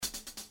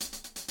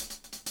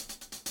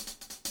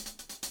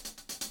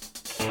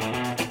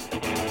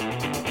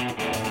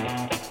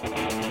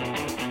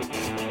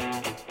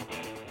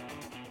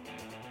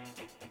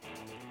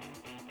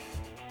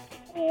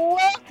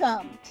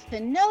to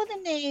Know the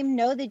Name,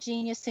 Know the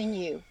Genius in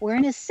You, where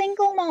in a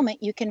single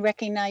moment you can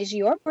recognize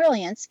your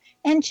brilliance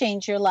and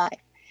change your life.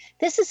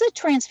 This is a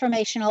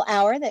transformational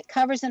hour that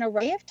covers an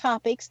array of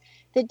topics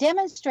that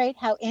demonstrate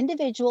how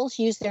individuals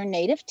use their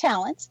native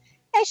talents,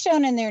 as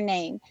shown in their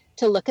name,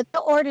 to look at the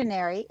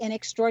ordinary in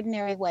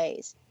extraordinary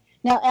ways.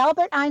 Now,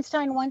 Albert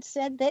Einstein once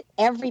said that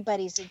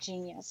everybody's a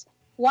genius.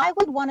 Why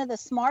would one of the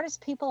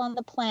smartest people on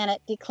the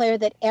planet declare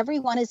that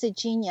everyone is a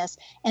genius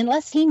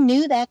unless he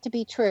knew that to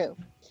be true?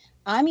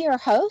 I'm your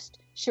host,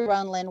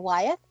 Sharon Lynn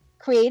Wyeth,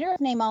 creator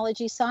of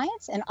Namology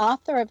Science and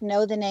author of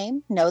Know the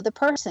Name, Know the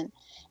Person.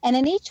 And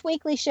in each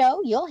weekly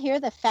show, you'll hear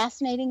the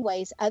fascinating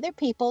ways other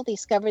people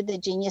discovered the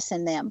genius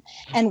in them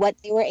and what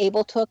they were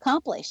able to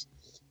accomplish.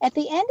 At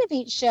the end of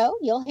each show,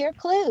 you'll hear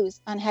clues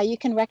on how you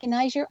can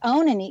recognize your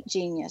own innate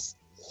genius.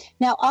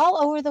 Now,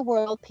 all over the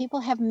world, people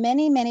have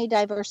many, many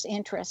diverse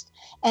interests.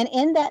 And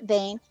in that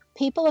vein,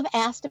 people have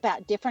asked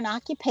about different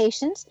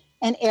occupations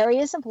and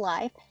areas of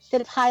life that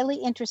have highly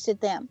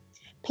interested them.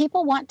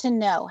 People want to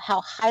know how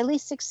highly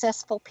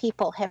successful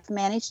people have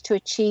managed to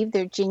achieve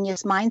their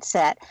genius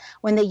mindset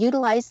when they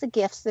utilize the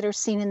gifts that are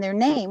seen in their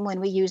name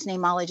when we use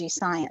namology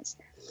science.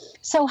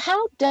 So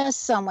how does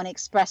someone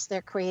express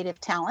their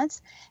creative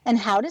talents, and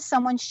how does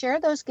someone share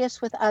those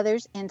gifts with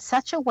others in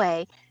such a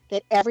way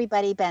that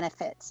everybody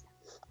benefits?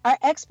 Our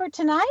expert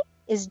tonight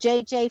is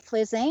J.J.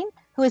 Flizane,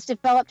 who has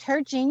developed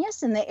her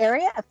genius in the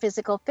area of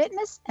physical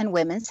fitness and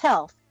women's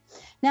health.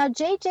 Now,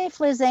 J.J.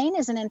 Flizane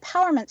is an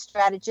empowerment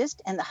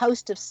strategist and the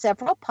host of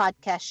several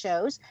podcast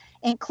shows,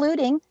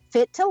 including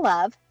Fit to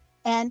Love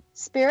and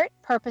Spirit,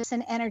 Purpose,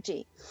 and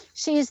Energy.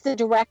 She is the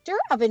director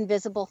of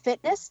Invisible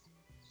Fitness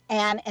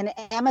and an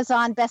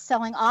Amazon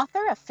best-selling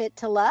author of Fit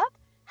to Love,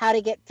 How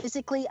to Get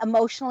Physically,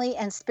 Emotionally,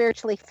 and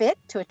Spiritually Fit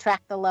to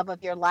Attract the Love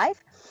of Your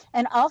Life,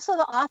 and also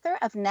the author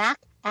of Knack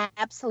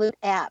Absolute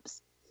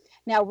Abs.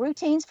 Now,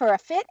 Routines for a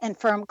Fit and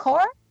Firm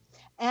Core.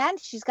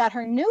 And she's got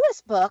her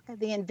newest book,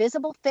 The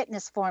Invisible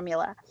Fitness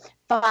Formula,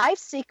 5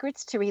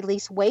 Secrets to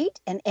Release Weight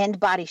and End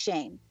Body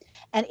Shame.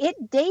 And it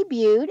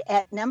debuted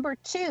at number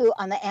 2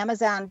 on the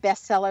Amazon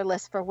bestseller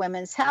list for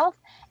women's health,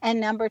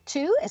 and number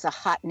 2 is a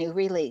hot new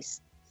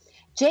release.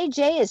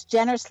 JJ is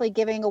generously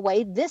giving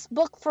away this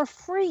book for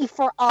free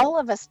for all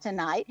of us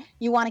tonight.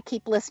 You want to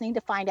keep listening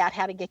to find out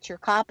how to get your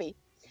copy.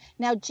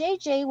 Now,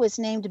 JJ was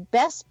named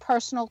Best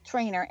Personal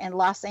Trainer in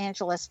Los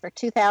Angeles for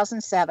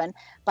 2007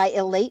 by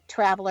Elite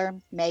Traveler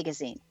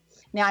magazine.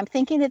 Now, I'm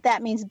thinking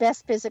that means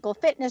best physical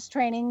fitness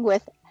training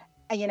with,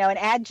 an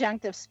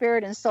adjunct of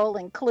spirit and soul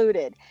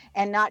included,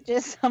 and not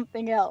just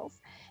something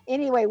else.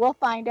 Anyway, we'll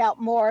find out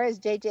more as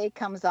JJ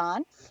comes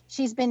on.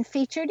 She's been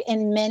featured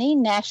in many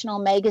national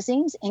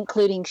magazines,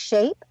 including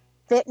Shape,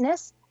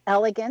 Fitness,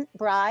 Elegant,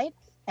 Bride,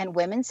 and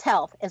Women's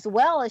Health, as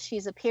well as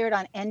she's appeared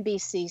on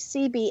NBC,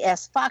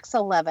 CBS, Fox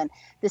 11,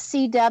 the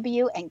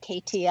CW, and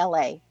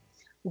KTLA.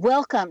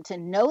 Welcome to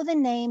Know the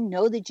Name,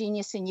 Know the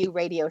Genius in You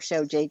radio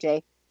show,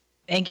 JJ.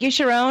 Thank you,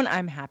 Sharon.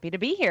 I'm happy to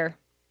be here.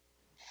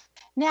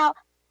 Now,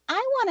 I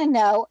want to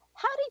know,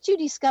 how did you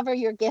discover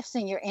your gifts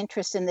and your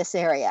interest in this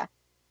area?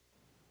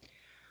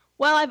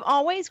 Well, I've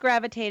always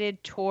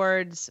gravitated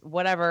towards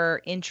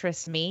whatever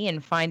interests me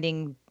and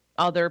finding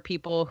other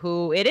people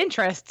who it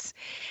interests.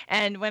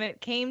 And when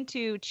it came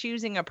to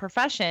choosing a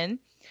profession,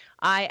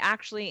 I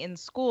actually in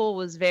school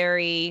was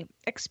very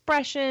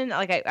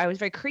I was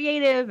very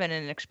creative in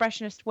an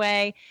expressionist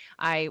way.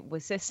 I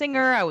was a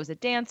singer, I was a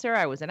dancer,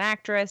 I was an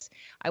actress,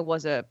 I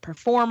was a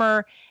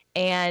performer,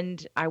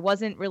 and I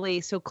wasn't really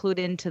so clued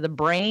into the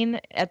brain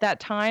at that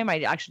time.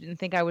 I actually didn't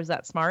think I was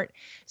that smart.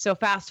 So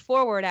fast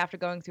forward, after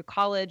going through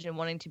college and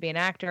wanting to be an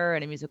actor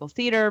and a musical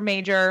theater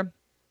major,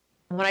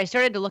 when I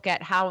started to look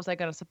at how was I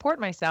going to support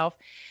myself,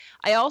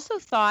 I also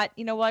thought,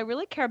 I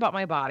really care about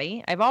my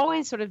body. I've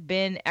always sort of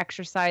been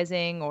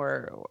exercising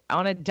or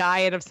on a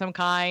diet of some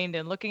kind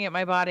and looking at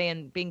my body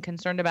and being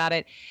concerned about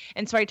it.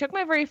 And so I took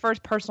my very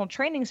first personal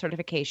training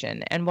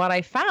certification. And what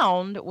I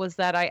found was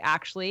that I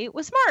actually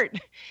was smart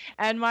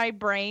and my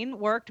brain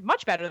worked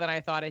much better than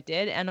I thought it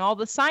did. And all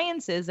the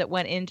sciences that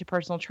went into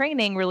personal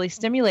training really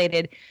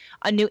stimulated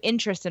a new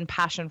interest and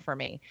passion for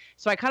me.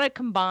 So I kind of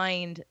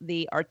combined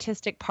the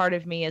artistic part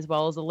of me as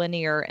well as the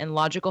linear and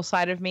logical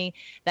side of me,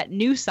 that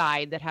new side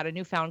that had a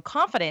newfound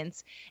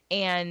confidence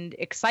and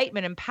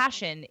excitement and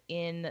passion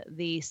in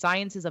the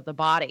sciences of the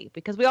body,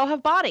 because we all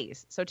have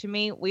bodies. So to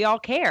me, we all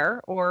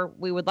care, or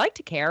we would like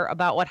to care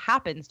about what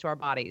happens to our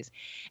bodies.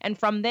 And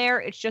from there,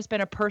 it's just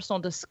been a personal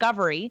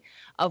discovery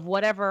of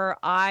whatever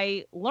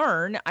I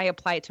learn, I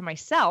apply it to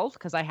myself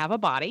because I have a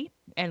body.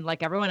 And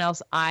like everyone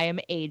else, I am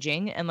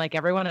aging. And like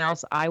everyone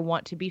else, I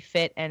want to be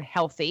fit and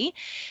healthy.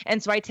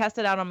 And so I test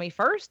it out on me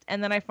first.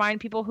 And then I find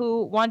people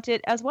who want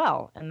it as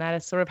well. And that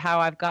is sort of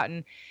how I've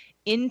gotten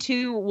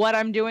into what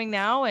I'm doing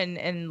now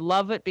and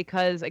love it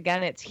because,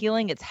 again, it's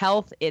healing, it's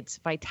health, it's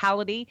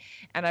vitality.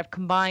 And I've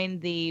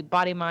combined the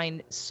body,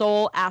 mind,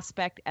 soul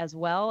aspect as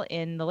well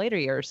in the later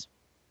years.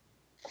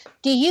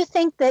 Do you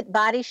think that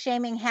body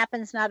shaming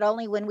happens not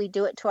only when we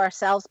do it to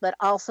ourselves, but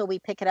also we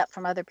pick it up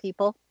from other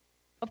people?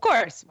 Of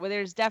course. Well,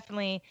 there's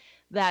definitely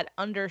that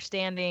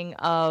understanding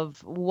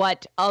of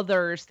what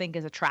others think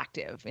is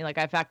attractive. You know, like,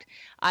 in fact,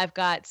 I've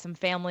got some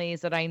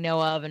families that I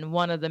know of, and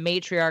one of the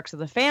matriarchs of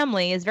the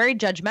family is very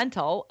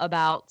judgmental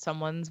about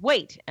someone's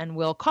weight and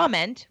will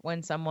comment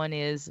when someone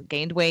is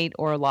gained weight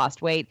or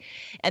lost weight.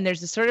 And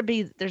there's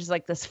there's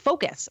like this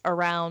focus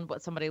around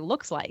what somebody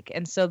looks like.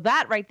 And so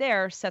that right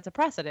there sets a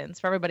precedence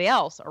for everybody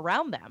else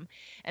around them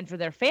and for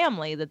their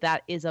family,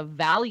 that is of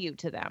value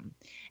to them.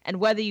 And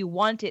whether you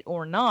want it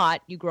or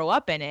not, you grow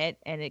up in it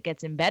and it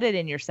gets embedded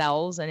in your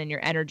cells and in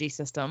your energy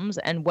systems.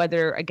 And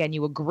whether, again,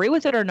 you agree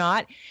with it or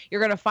not, you're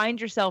going to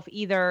find yourself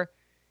either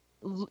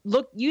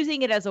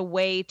using it as a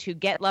way to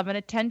get love and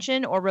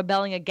attention or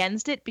rebelling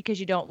against it because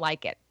you don't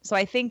like it. So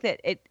I think that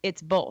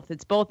it's both.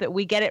 It's both that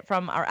we get it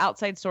from our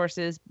outside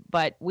sources,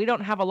 but we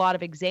don't have a lot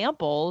of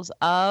examples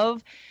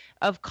of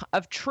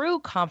true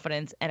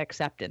confidence and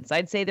acceptance.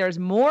 I'd say there's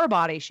more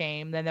body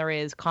shame than there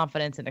is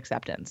confidence and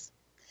acceptance.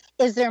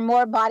 Is there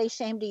more body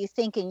shame, do you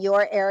think, in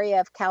your area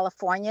of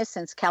California,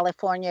 since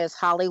California is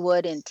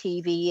Hollywood and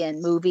TV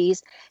and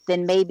movies,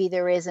 than maybe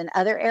there is in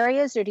other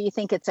areas? Or do you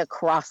think it's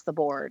across the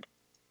board?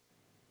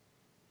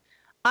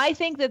 I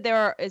think that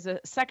there is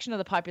a section of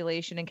the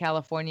population in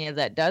California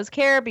that does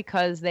care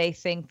because they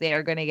think they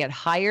are going to get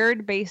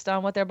hired based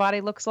on what their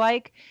body looks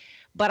like.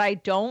 But I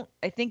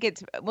think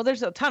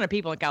there's a ton of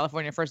people in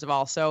California, first of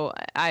all. So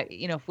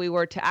if we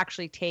were to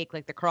actually take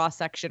like the cross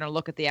section or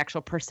look at the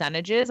actual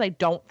percentages, I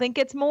don't think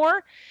it's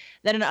more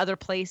than in other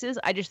places.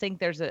 I just think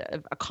there's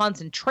a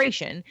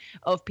concentration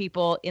of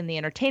people in the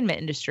entertainment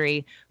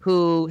industry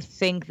who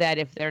think that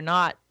if they're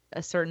not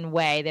a certain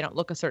way, they don't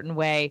look a certain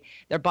way,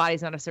 their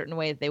body's not a certain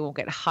way, that they won't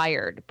get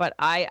hired. But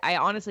I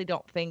honestly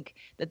don't think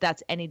that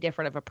that's any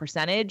different of a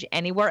percentage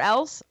anywhere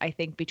else. I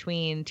think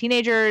between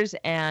teenagers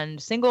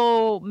and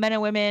single men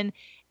and women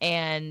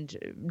and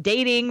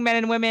dating men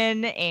and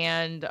women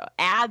and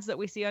ads that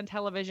we see on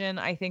television,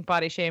 I think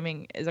body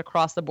shaming is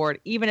across the board,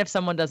 even if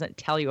someone doesn't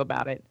tell you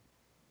about it.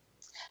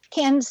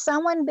 Can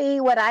someone be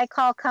what I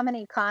call common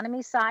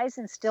economy size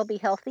and still be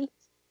healthy?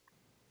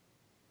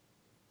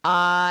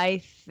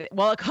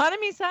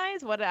 Economy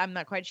size, I'm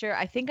not quite sure.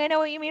 I think I know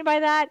what you mean by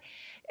that.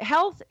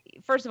 Health,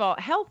 first of all,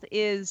 health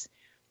is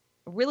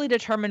really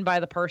determined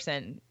by the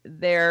person.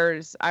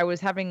 I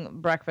was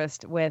having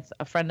breakfast with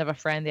a friend of a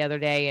friend the other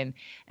day,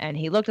 and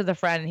he looked at the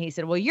friend and he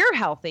said, "Well, you're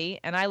healthy."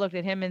 And I looked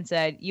at him and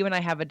said, "You and I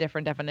have a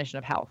different definition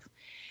of health."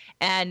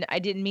 And I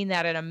didn't mean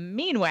that in a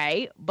mean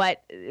way,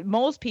 but a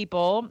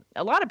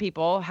lot of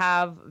people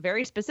have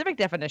very specific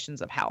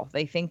definitions of health.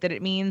 They think that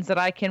it means that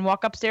I can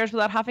walk upstairs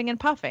without huffing and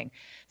puffing.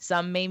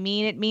 Some may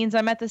mean it means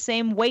I'm at the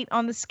same weight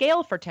on the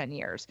scale for 10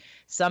 years.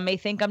 Some may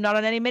think I'm not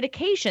on any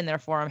medication,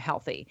 therefore I'm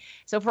healthy.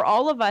 So for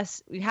all of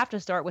us, we have to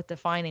start with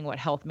defining what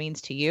health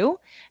means to you.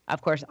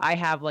 Of course, I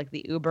have like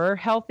the uber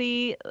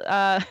healthy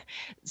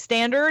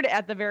standard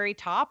at the very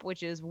top,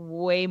 which is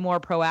way more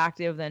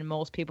proactive than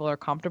most people are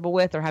comfortable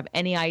with or have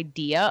any idea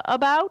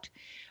about.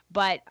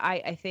 But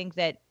I think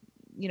that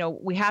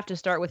we have to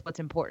start with what's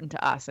important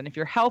to us. And if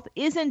your health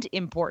isn't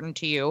important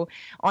to you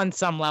on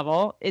some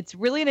level, it's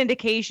really an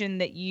indication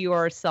that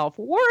your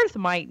self-worth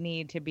might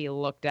need to be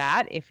looked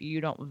at if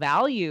you don't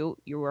value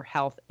your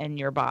health and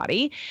your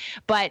body.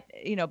 But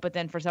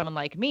then for someone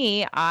like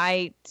me,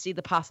 I see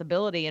the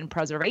possibility in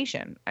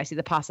preservation. I see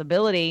the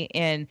possibility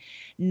in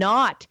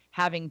not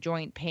having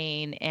joint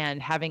pain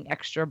and having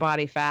extra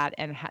body fat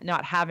and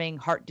not having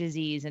heart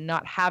disease and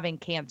not having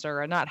cancer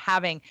and not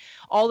having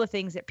all the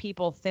things that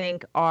people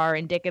think are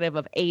indicative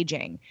of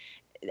aging.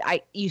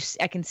 I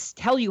can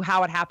tell you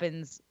how it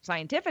happens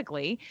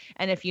scientifically.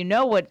 And if you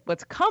know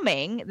what's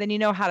coming, then you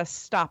know how to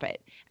stop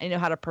it and you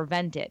know how to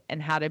prevent it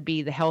and how to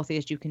be the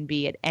healthiest you can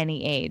be at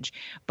any age.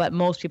 But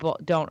most people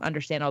don't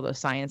understand all those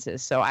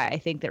sciences. So I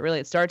think that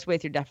really it starts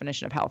with your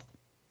definition of health.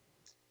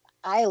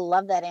 I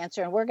love that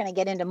answer, and we're going to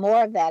get into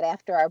more of that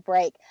after our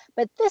break.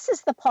 But this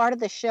is the part of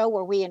the show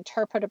where we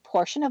interpret a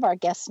portion of our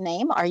guest's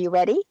name. Are you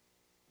ready?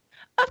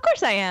 Of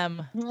course I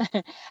am.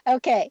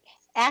 Okay.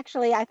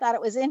 Actually, I thought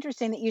it was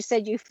interesting that you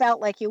said you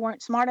felt like you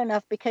weren't smart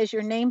enough because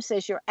your name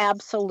says you're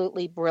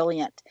absolutely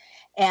brilliant.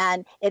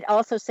 And it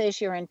also says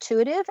you're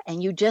intuitive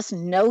and you just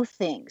know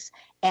things.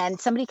 And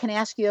somebody can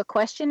ask you a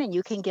question and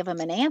you can give them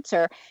an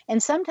answer.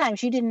 And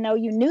sometimes you didn't know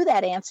you knew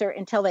that answer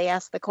until they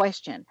asked the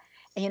question.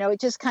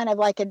 It's just kind of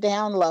like a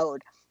download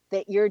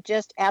that you're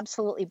just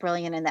absolutely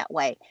brilliant in that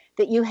way,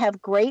 that you have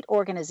great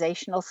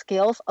organizational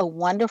skills, a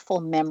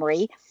wonderful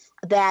memory,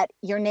 that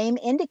your name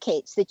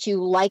indicates that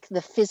you like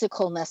the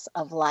physicalness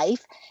of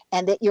life,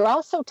 and that you're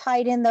also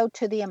tied in, though,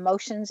 to the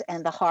emotions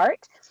and the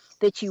heart,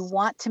 that you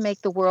want to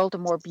make the world a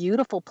more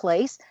beautiful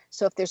place.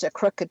 So if there's a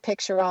crooked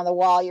picture on the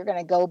wall, you're going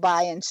to go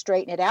by and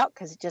straighten it out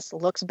because it just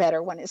looks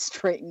better when it's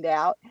straightened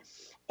out.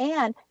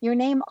 And your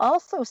name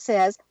also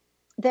says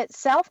that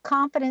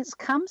self-confidence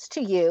comes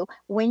to you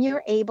when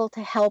you're able to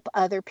help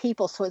other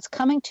people. So it's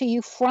coming to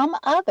you from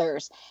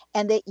others,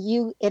 and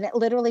and it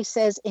literally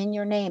says in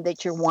your name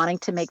that you're wanting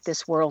to make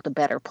this world a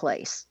better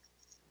place.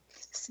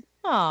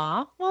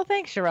 Aw, well,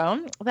 thanks,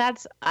 Sharon.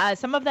 That's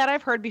some of that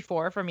I've heard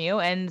before from you,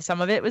 and some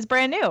of it was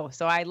brand new.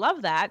 So I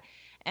love that.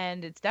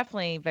 And it's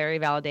definitely very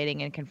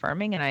validating and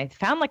confirming. And I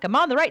found like I'm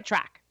on the right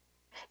track.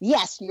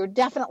 Yes, you're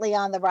definitely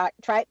on the right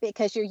track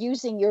because you're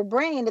using your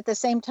brain at the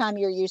same time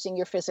you're using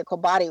your physical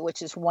body,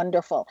 which is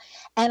wonderful.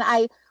 And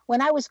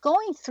when I was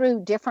going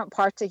through different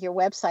parts of your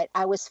website,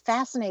 I was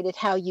fascinated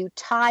how you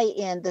tie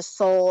in the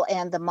soul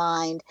and the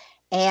mind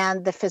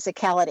and the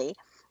physicality.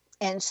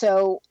 And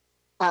so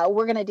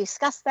we're going to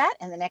discuss that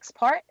in the next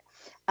part.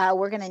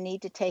 We're going to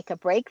need to take a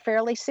break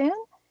fairly soon.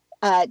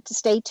 To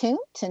stay tuned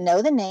to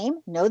Know the Name,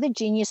 Know the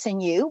Genius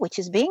in You, which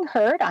is being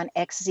heard on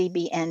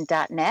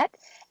xzbn.net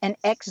and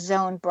X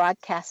Zone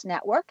Broadcast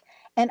Network,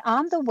 and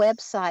on the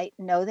website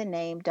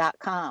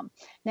knowthename.com.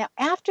 Now,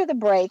 after the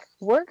break,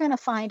 we're going to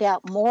find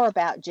out more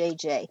about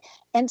JJ.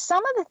 And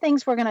some of the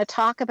things we're going to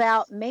talk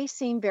about may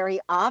seem very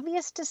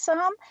obvious to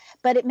some,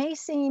 but it may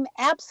seem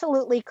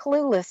absolutely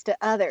clueless to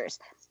others.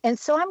 And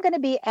so I'm going to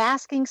be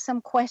asking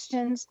some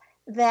questions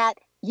that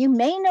you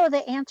may know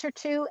the answer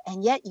to,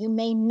 and yet you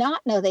may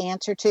not know the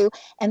answer to.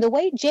 And the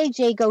way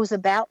JJ goes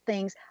about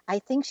things, I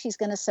think she's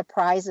going to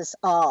surprise us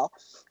all.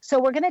 So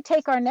we're going to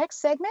take our next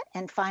segment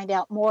and find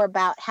out more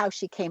about how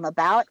she came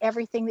about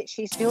everything that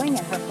she's doing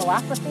and her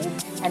philosophy.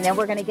 And then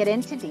we're going to get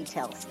into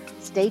details.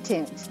 Stay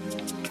tuned.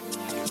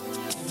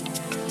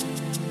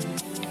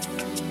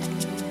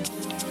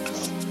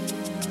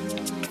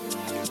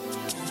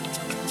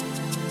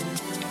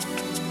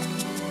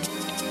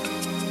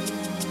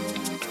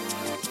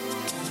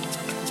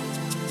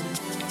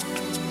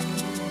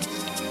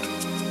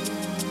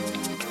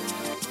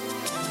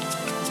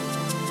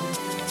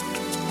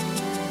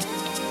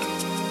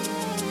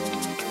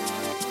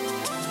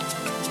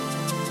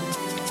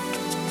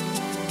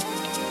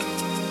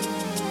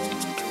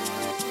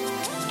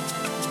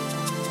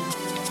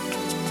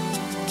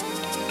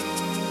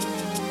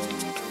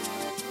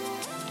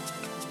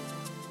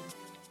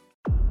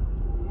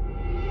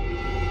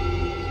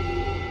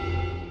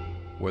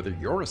 Whether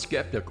you're a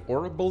skeptic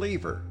or a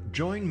believer,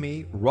 join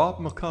me, Rob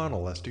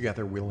McConnell, as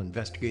together we'll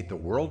investigate the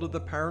world of the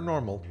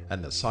paranormal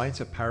and the science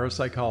of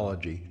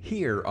parapsychology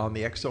here on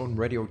the X Zone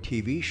Radio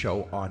TV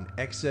show on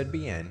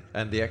XZBN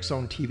and the X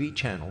Zone TV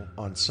channel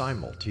on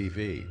Simul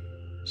TV.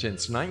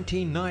 Since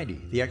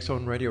 1990, the X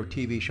Zone Radio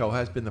TV show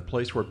has been the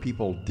place where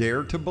people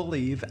dare to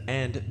believe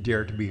and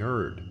dare to be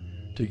heard.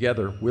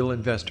 Together, we'll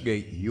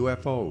investigate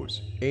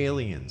UFOs,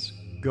 aliens,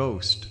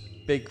 ghosts,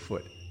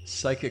 Bigfoot,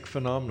 psychic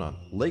phenomenon,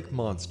 lake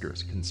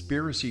monsters,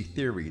 conspiracy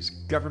theories,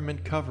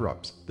 government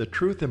cover-ups, the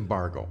truth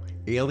embargo,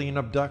 alien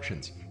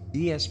abductions,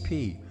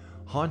 ESP,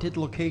 haunted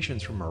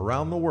locations from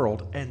around the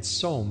world, and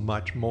so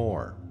much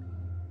more.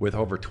 With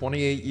over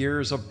 28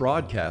 years of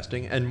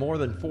broadcasting and more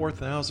than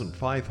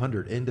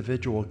 4,500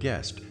 individual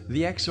guests,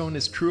 the X Zone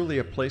is truly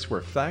a place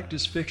where fact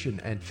is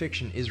fiction and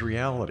fiction is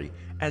reality,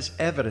 as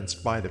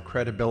evidenced by the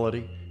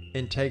credibility,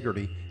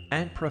 integrity,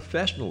 and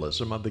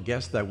professionalism of the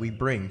guests that we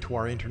bring to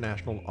our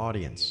international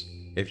audience.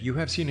 If you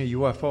have seen a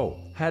UFO,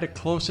 had a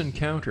close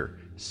encounter,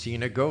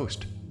 seen a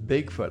ghost,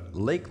 Bigfoot,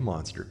 lake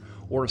monster,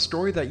 or a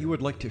story that you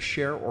would like to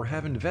share or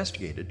have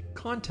investigated,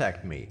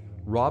 contact me,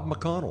 Rob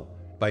McConnell,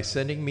 by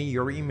sending me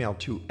your email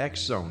to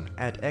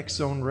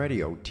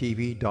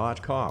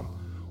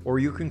xzone@xzoneradiotv.com, or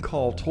you can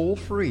call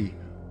toll-free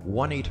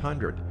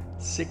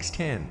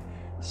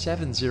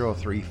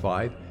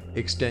 1-800-610-7035,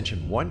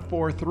 extension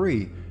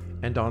 143,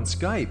 and on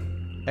Skype,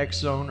 X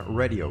Zone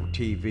Radio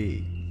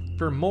TV.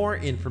 For more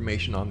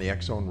information on the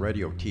X Zone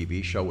Radio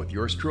TV show with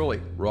yours truly,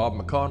 Rob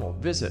McConnell,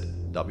 visit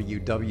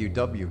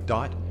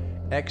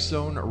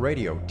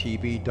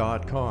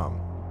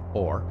www.xzoneradiotv.com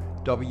or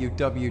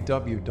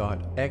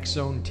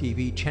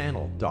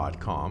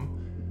www.xzonetvchannel.com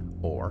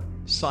or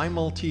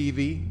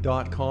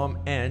simultv.com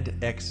and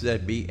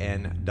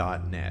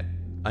xzbn.net.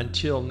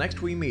 Until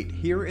next we meet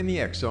here in the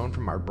X Zone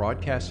from our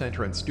broadcast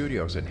center and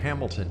studios in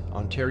Hamilton,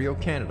 Ontario,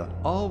 Canada,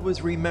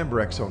 always remember,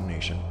 X Zone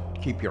Nation,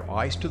 keep your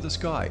eyes to the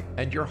sky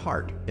and your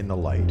heart in the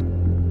light.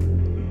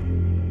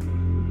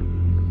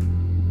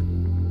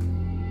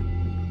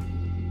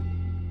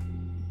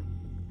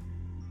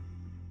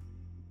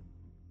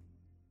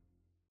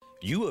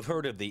 You have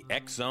heard of the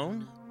X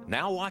Zone?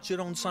 Now watch it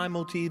on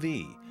Simul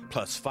TV,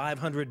 plus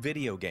 500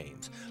 video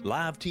games,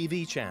 live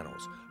TV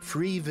channels,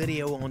 free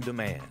video on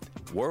demand,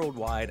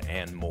 worldwide,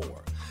 and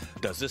more.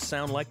 Does this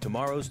sound like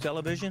tomorrow's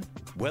television?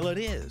 Well, it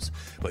is,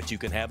 but you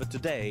can have it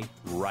today,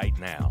 right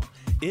now.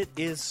 It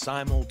is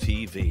Simul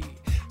TV.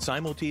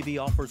 Simul TV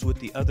offers what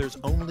the others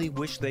only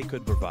wish they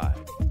could provide.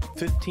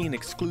 15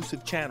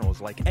 exclusive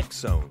channels like X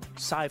Zone,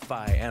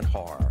 sci-fi, and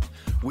horror.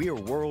 We are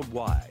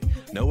worldwide.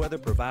 No other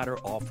provider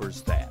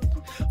offers that.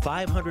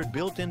 500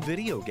 built-in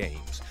video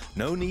games.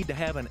 No need to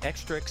have an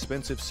extra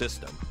expensive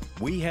system.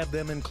 We have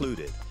them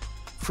included.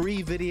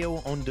 Free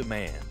video on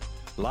demand.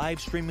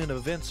 Live streaming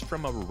events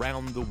from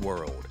around the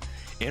world.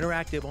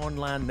 Interactive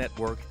online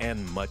network,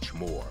 and much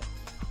more.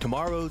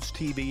 Tomorrow's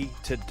TV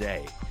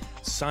today.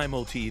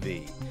 Simul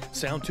TV.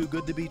 Sound too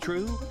good to be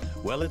true?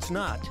 Well, it's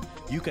not.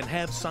 You can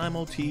have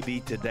Simul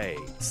TV today.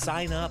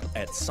 Sign up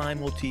at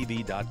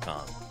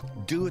simultv.com.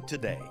 Do it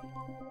today.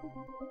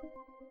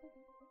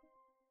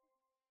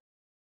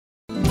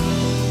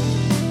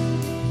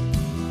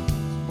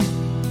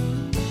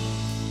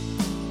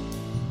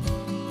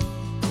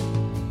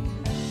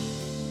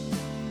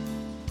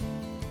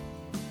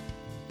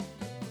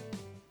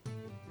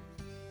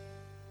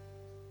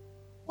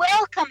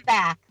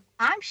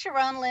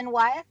 Sharon Lynn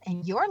Wyeth,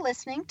 and you're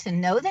listening to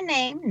Know the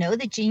Name, Know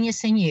the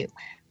Genius in You,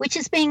 which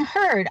is being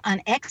heard on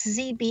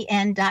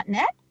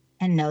xzbn.net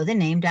and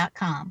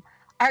knowthename.com.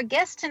 Our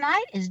guest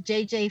tonight is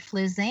JJ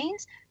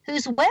Flizanes,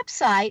 whose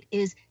website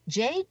is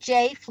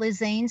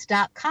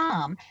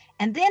jjflizanes.com.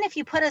 And then if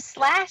you put a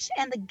slash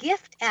and the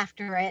gift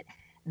after it,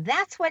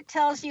 that's what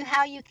tells you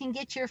how you can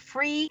get your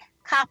free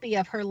copy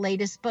of her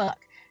latest book.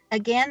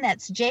 Again,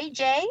 that's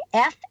jjfliz,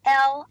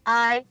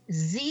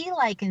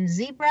 like in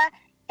zebra,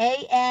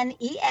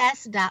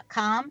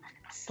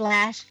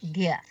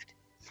 anes.com/gift.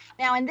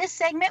 Now, in this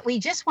segment, we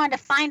just want to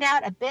find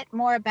out a bit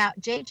more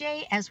about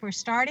JJ as we're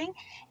starting.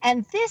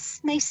 And this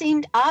may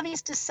seem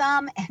obvious to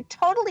some and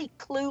totally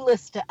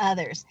clueless to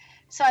others.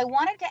 So I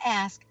wanted to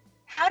ask,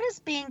 how does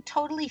being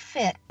totally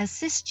fit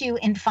assist you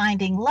in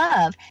finding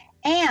love?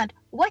 And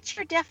what's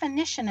your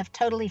definition of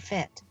totally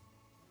fit?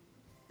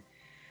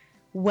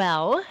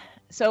 Well,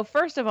 so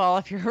first of all,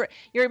 if you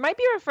might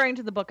be referring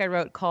to the book I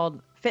wrote called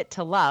Fit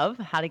to Love,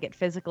 How to Get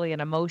Physically and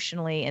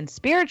Emotionally and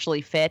Spiritually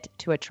Fit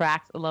to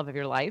Attract the Love of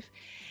Your Life.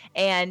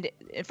 And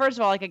first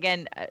of all, like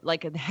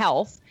in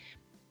health,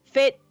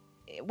 fit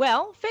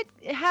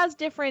has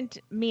different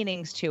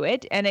meanings to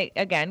it. And it,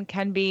 again,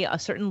 can be a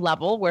certain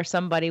level where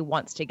somebody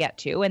wants to get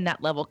to, and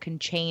that level can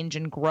change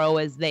and grow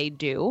as they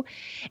do,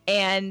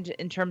 and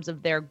in terms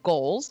of their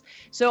goals.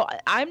 So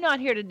I'm not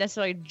here to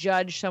necessarily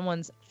judge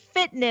someone's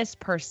fitness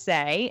per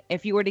se.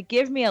 If you were to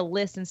give me a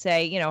list and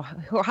say,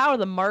 how are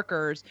the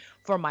markers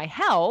for my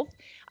health,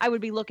 I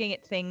would be looking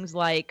at things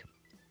like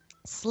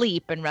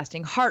sleep and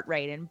resting heart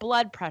rate and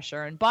blood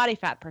pressure and body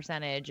fat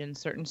percentage and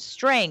certain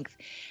strength.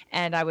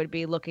 And I would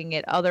be looking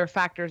at other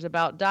factors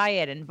about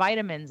diet and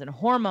vitamins and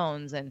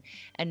hormones and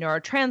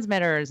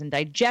neurotransmitters and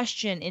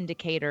digestion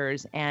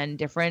indicators and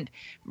different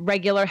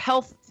regular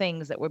health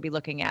things that we'll be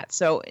looking at.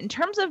 So in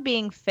terms of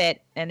being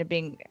fit and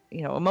being,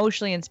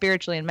 emotionally and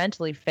spiritually and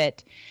mentally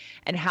fit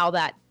and how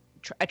that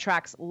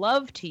attracts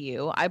love to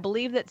you, I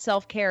believe that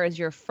self-care is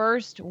your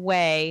first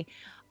way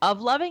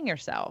of loving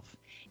yourself.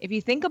 If you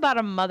think about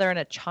a mother and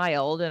a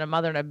child and a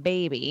mother and a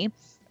baby,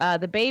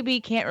 the baby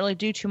can't really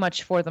do too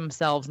much for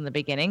themselves in the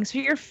beginning. So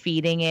you're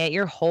feeding it,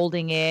 you're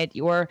holding it,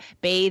 you're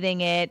bathing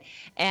it,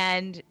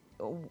 and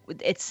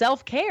it's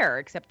self-care,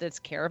 except it's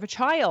care of a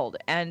child.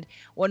 And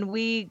when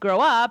we grow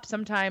up,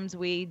 sometimes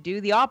we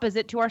do the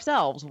opposite to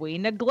ourselves. We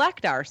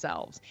neglect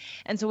ourselves.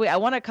 And so I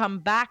want to come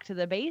back to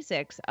the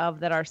basics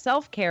of that. Our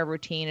self-care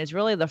routine is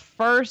really the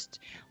first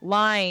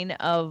line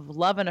of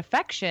love and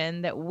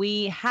affection that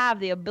we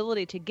have the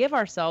ability to give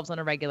ourselves on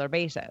a regular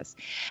basis.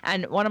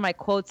 And one of my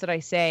quotes that I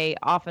say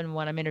often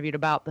when I'm interviewed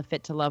about the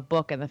Fit to Love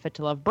book and the Fit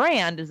to Love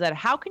brand is that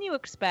how can you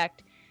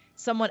expect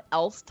someone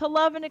else to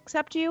love and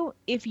accept you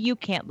if you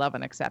can't love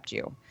and accept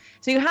you?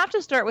 So you have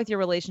to start with your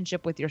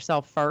relationship with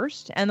yourself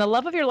first, and the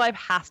love of your life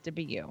has to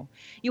be you.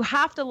 You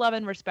have to love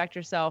and respect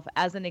yourself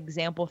as an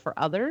example for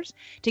others,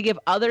 to give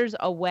others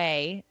a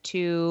way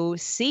to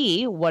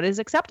see what is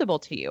acceptable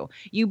to you.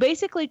 You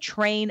basically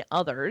train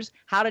others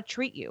how to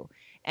treat you,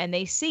 and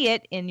they see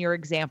it in your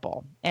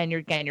example and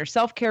your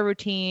self-care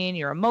routine,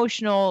 your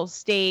emotional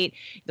state,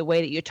 the way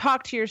that you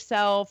talk to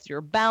yourself, your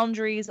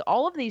boundaries.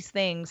 All of these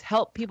things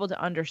help people to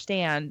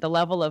understand the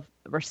level of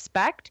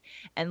respect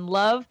and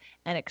love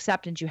and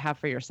acceptance you have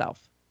for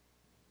yourself.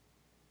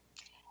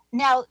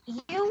 Now,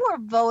 you were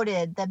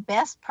voted the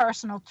best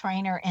personal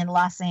trainer in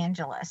Los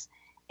Angeles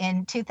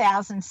in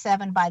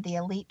 2007 by the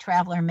Elite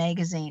Traveler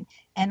magazine.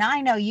 And I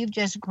know you've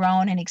just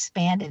grown and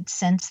expanded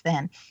since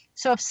then.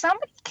 So if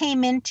somebody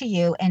came into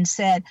you and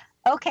said,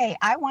 okay,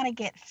 I want to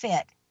get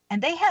fit,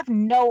 and they have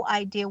no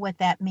idea what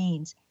that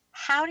means,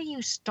 how do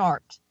you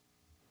start?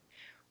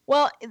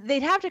 Well,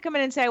 they'd have to come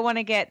in and say,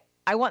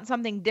 I want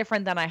something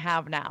different than I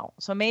have now.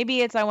 So maybe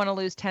it's I want to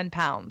lose 10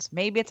 pounds.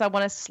 Maybe it's I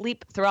want to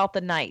sleep throughout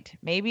the night.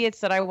 Maybe it's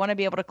that I want to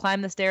be able to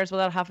climb the stairs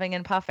without huffing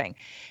and puffing.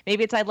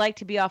 Maybe it's I'd like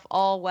to be off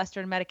all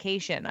Western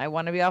medication. I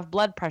want to be off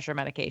blood pressure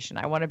medication.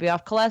 I want to be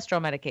off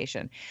cholesterol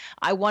medication.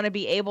 I want to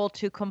be able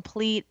to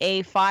complete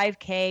a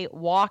 5K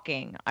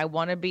walking. I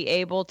want to be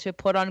able to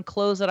put on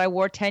clothes that I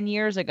wore 10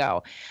 years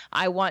ago.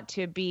 I want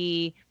to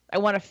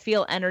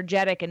feel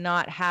energetic and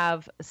not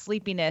have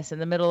sleepiness in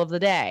the middle of the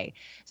day.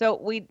 So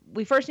we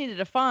first need to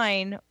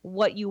define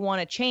what you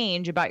want to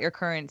change about your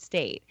current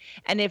state.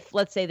 And if,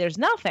 let's say, there's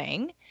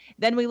nothing,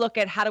 then we look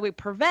at how do we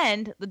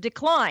prevent the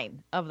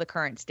decline of the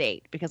current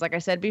state? Because like I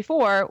said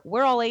before,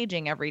 we're all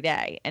aging every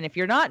day. And if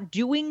you're not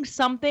doing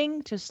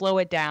something to slow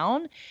it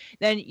down,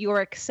 then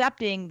you're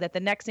accepting that the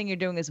next thing you're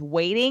doing is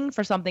waiting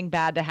for something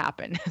bad to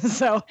happen.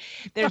 So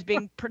there's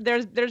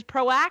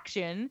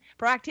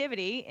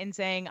proactivity in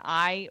saying,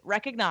 I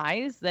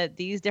recognize that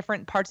these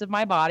different parts of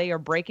my body are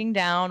breaking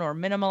down or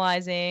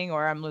minimalizing,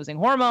 or I'm losing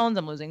hormones,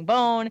 I'm losing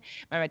bone,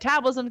 my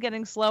metabolism's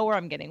getting slower,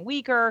 I'm getting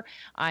weaker,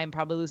 I'm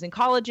probably losing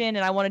collagen, and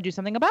I want to do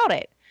something about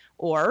it.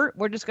 Or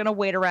we're just going to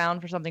wait around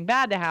for something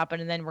bad to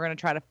happen, and then we're going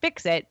to try to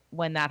fix it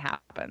when that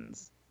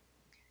happens.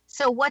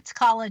 So what's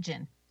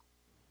collagen?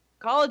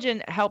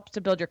 Collagen helps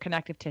to build your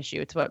connective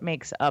tissue. It's what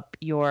makes up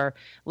your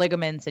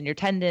ligaments and your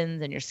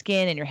tendons and your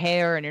skin and your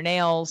hair and your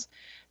nails.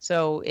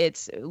 So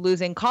it's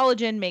losing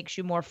collagen makes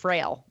you more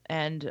frail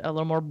and a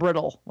little more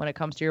brittle when it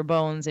comes to your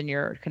bones and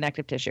your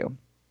connective tissue.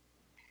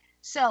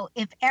 So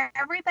if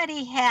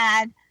everybody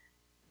had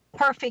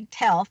perfect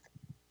health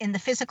in the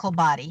physical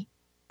body,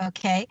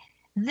 okay,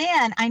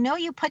 then I know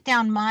you put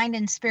down mind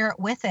and spirit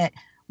with it.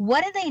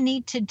 What do they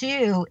need to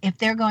do if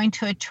they're going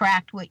to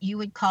attract what you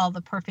would call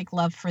the perfect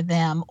love for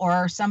them,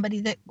 or somebody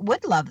that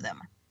would love them?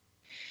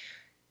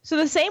 So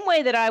the same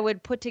way that I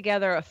would put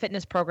together a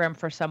fitness program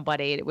for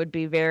somebody, it would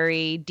be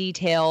very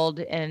detailed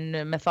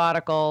and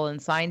methodical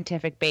and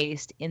scientific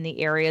based in the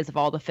areas of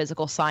all the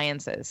physical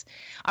sciences.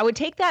 I would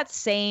take that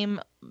same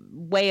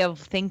way of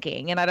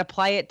thinking and I'd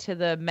apply it to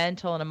the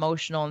mental and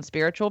emotional and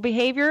spiritual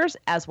behaviors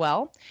as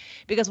well.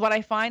 Because what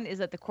I find is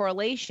that the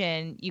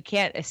correlation you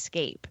can't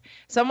escape.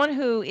 Someone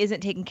who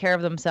isn't taking care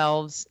of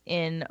themselves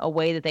in a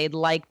way that they'd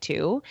like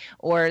to,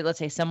 or let's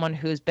say someone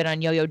who's been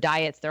on yo-yo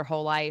diets their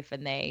whole life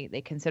and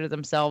they consider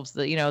themselves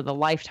the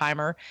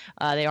lifetimer.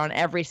 They're on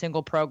every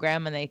single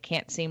program and they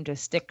can't seem to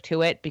stick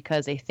to it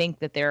because they think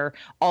that they're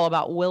all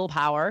about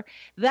willpower.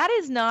 That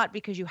is not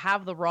because you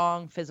have the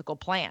wrong physical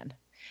plan.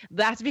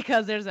 That's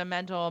because there's a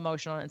mental,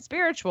 emotional, and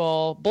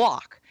spiritual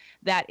block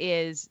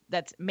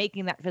that's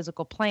making that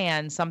physical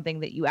plan something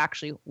that you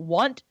actually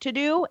want to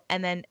do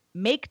and then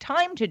make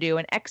time to do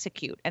and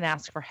execute and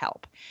ask for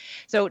help.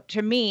 So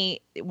to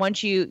me,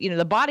 once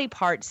the body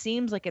part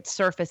seems like it's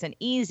surface and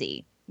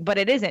easy, but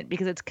it isn't,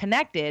 because it's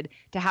connected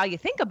to how you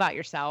think about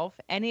yourself,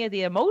 any of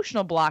the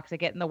emotional blocks that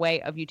get in the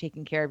way of you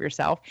taking care of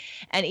yourself.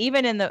 And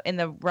even in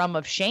the realm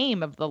of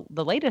shame of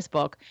the latest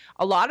book,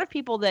 a lot of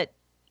people that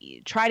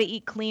try to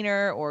eat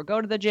cleaner or go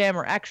to the gym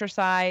or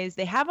exercise,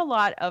 they have a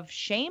lot of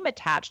shame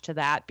attached to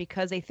that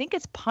because they think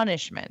it's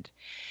punishment.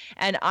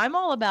 And I'm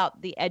all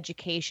about the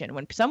education.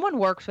 When someone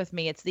works with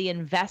me, it's the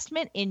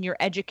investment in your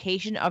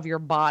education of your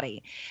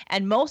body.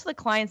 And most of the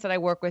clients that I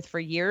work with for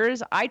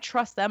years, I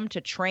trust them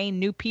to train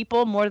new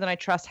people more than I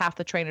trust half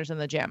the trainers in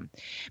the gym,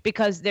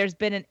 because there's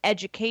been an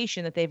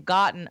education that they've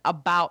gotten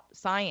about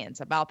science,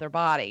 about their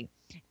body.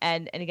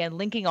 And again,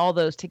 linking all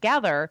those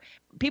together,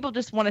 people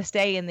just want to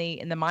stay in the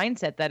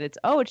mindset that it's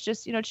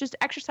just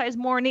exercise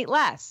more and eat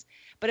less.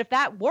 But if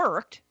that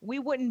worked, we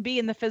wouldn't be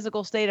in the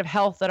physical state of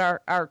health that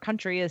our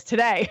country is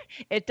today.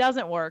 It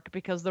doesn't work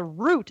because the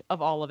root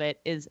of all of it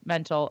is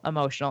mental,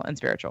 emotional, and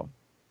spiritual.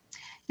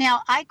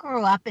 Now, I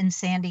grew up in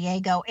San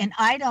Diego, and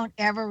I don't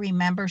ever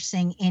remember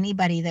seeing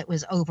anybody that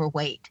was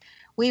overweight.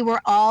 We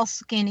were all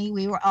skinny.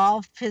 We were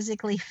all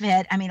physically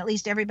fit. I mean, at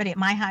least everybody at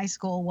my high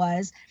school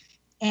was.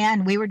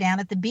 And we were down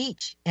at the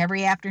beach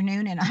every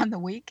afternoon and on the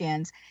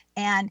weekends.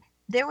 And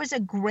there was a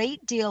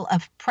great deal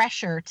of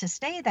pressure to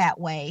stay that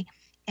way.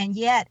 And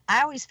yet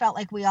I always felt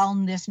like we all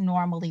just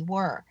normally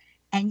were.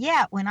 And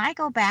yet when I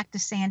go back to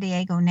San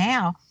Diego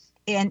now,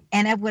 and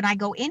when I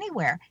go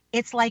anywhere,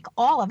 it's like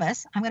all of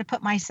us, I'm going to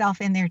put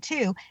myself in there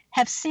too,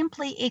 have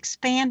simply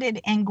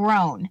expanded and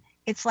grown.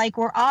 It's like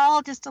we're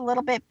all just a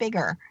little bit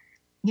bigger,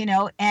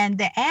 and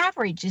the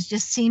average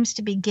just seems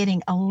to be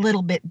getting a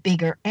little bit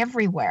bigger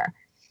everywhere.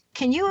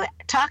 Can you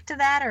talk to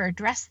that or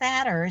address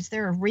that? Or is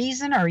there a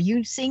reason? Or are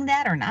you seeing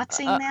that or not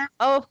seeing that?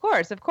 Oh, of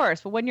course.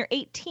 But when you're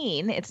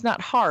 18, it's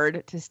not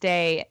hard to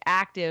stay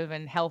active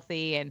and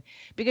healthy, and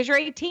because you're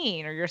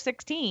 18 or you're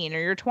 16 or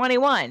you're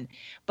 21.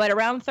 But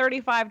around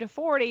 35 to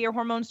 40, your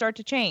hormones start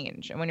to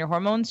change. And when your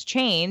hormones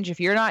change, if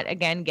you're not,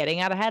 again,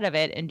 getting out ahead of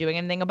it and doing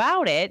anything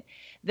about it,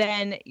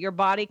 then your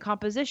body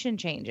composition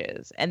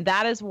changes. And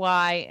that is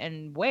why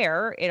and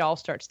where it all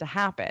starts to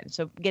happen.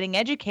 So getting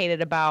educated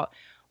about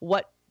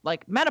what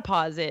like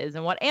menopause is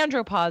and what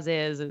andropause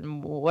is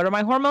and what do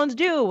my hormones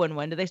do and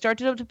when do they start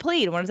to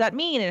deplete and what does that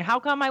mean and how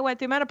come I went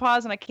through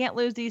menopause and I can't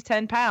lose these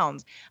 10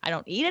 pounds. I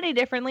don't eat any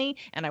differently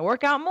and I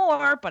work out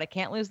more, but I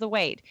can't lose the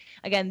weight.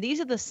 Again, these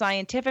are the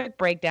scientific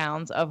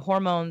breakdowns of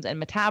hormones and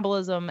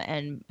metabolism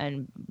and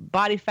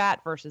body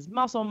fat versus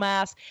muscle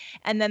mass,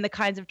 and then the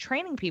kinds of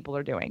training people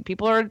are doing.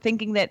 People are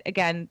thinking that,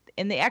 again,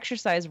 in the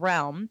exercise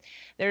realm,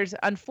 there's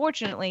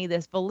unfortunately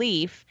this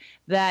belief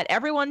that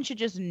everyone should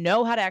just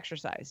know how to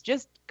exercise.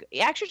 Just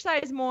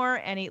exercise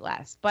more and eat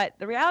less. But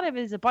the reality of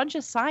it is a bunch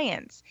of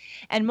science.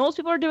 And most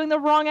people are doing the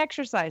wrong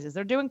exercises.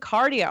 They're doing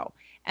cardio.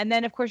 And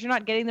then, of course, you're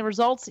not getting the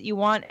results that you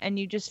want. And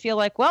you just feel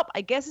like, well,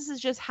 I guess this is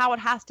just how it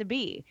has to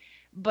be.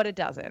 But it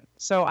doesn't.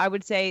 So I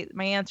would say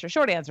my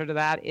short answer to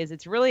that is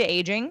it's really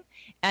aging.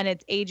 And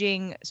it's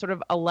aging sort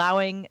of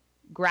allowing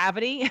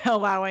gravity,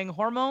 allowing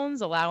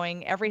hormones,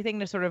 allowing everything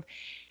to sort of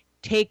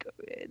take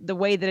the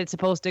way that it's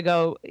supposed to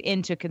go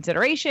into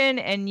consideration,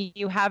 and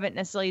you haven't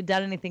necessarily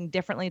done anything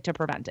differently to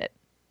prevent it.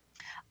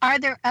 Are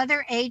there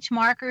other age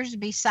markers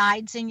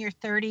besides in your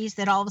 30s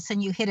that all of a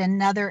sudden you hit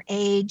another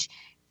age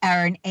or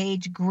an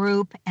age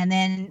group and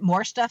then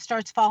more stuff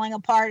starts falling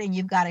apart and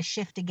you've got to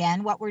shift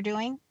again what we're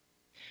doing?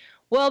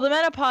 Well, the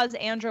menopause,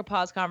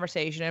 andropause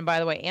conversation, and by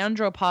the way,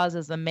 andropause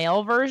is the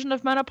male version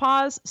of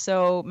menopause.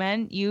 So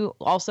men, you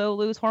also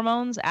lose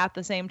hormones at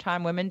the same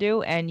time women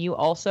do, and you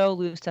also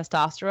lose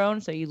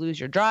testosterone. So you lose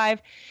your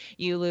drive,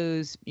 you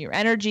lose your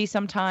energy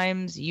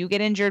sometimes, you get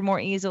injured more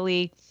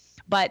easily.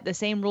 but the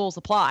same rules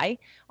apply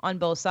on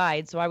both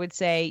sides. So I would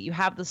say you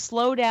have the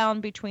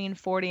slowdown between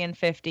 40 and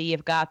 50.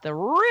 You've got the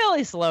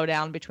really slow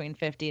down between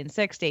 50 and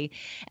 60.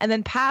 And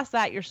then past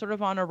that, you're sort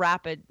of on a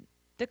rapid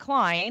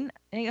decline.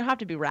 And you don't have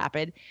to be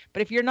rapid.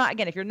 But if you're not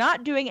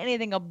doing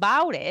anything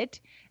about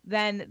it,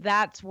 then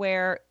that's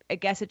where I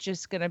guess it's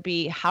just going to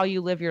be how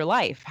you live your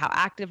life. How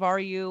active are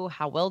you?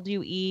 How well do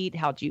you eat?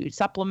 How do you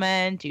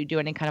supplement? Do you do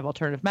any kind of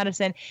alternative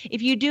medicine?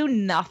 If you do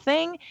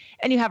nothing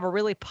and you have a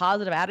really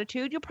positive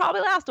attitude, you'll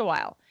probably last a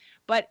while.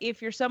 But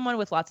if you're someone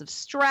with lots of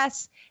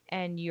stress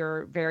and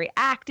you're very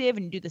active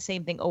and you do the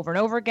same thing over and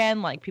over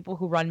again, like people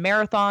who run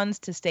marathons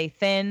to stay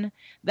thin,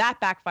 that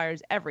backfires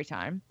every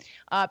time.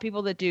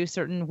 People that do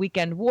certain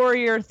weekend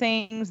warrior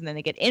things and then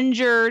they get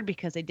injured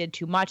because they did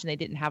too much and they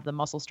didn't have the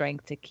muscle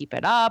strength to keep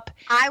it up.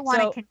 I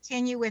want to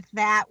continue with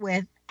that,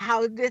 with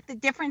how the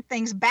different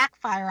things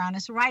backfire on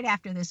us right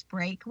after this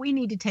break. We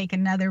need to take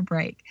another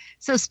break.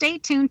 So stay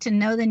tuned to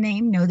Know the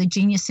Name, Know the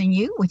Genius in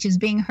You, which is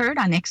being heard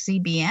on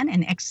XCBN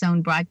and X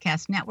Zone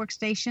Broadcast Network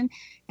Station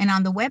and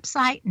on the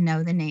website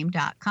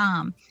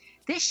knowthename.com.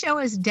 This show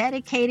is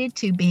dedicated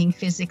to being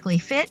physically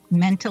fit,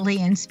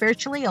 mentally and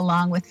spiritually,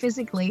 along with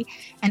physically.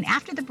 And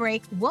after the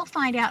break, we'll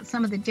find out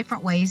some of the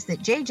different ways that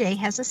JJ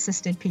has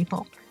assisted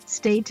people.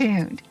 Stay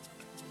tuned.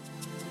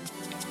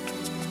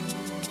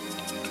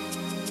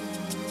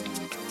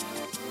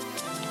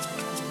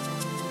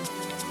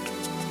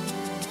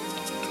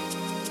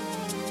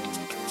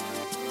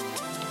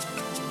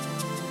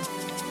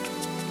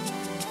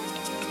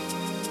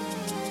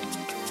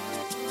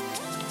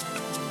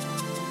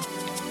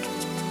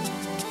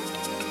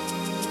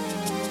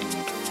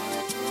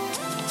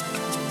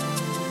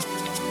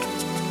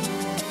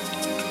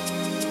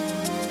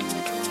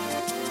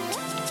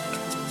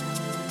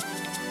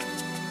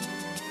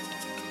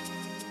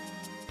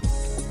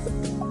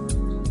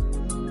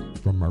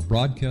 From our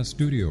broadcast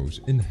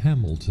studios in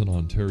Hamilton,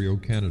 Ontario,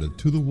 Canada,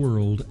 to the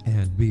world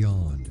and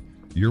beyond,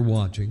 you're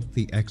watching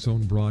the X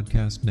Zone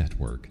Broadcast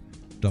Network,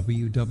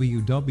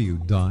 www.xzbn.net.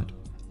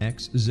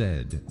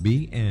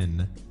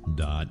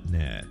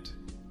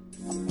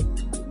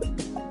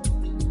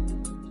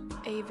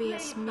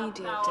 AVS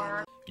Media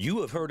Den.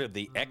 You have heard of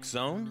the X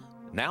Zone?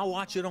 Now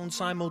watch it on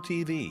Simul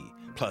TV,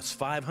 plus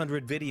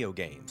 500 video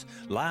games,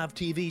 live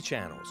TV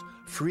channels,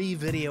 free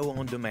video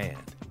on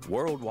demand,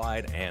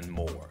 worldwide, and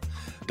more.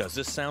 Does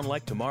this sound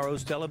like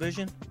tomorrow's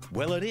television?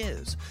 Well, it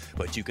is,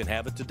 but you can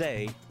have it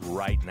today,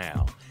 right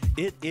now.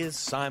 It is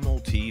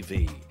Simul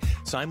TV.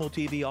 Simul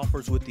TV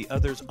offers what the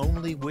others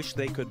only wish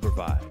they could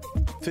provide.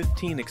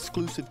 15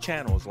 exclusive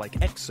channels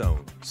like X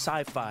Zone,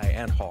 sci-fi,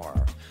 and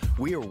horror.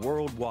 We are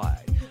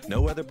worldwide.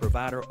 No other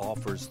provider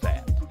offers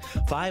that.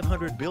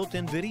 500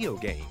 built-in video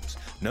games.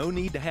 No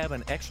need to have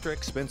an extra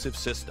expensive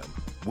system.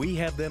 We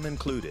have them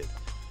included.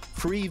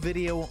 Free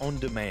video on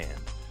demand.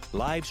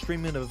 Live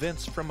streaming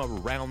events from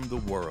around the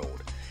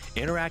world,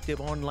 interactive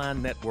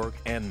online network,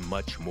 and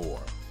much more.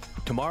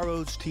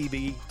 Tomorrow's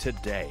TV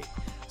today.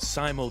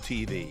 Simul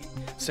TV.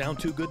 Sound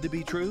too good to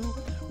be true?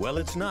 Well,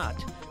 it's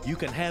not. You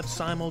can have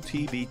Simul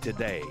TV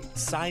today.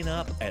 Sign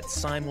up at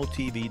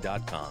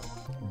simultv.com.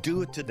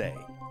 Do it today.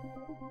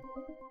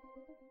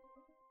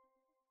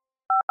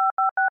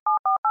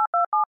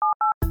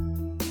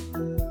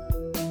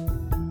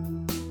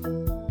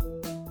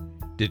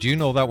 Did you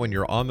know that when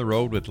you're on the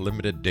road with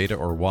limited data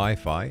or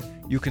Wi-Fi,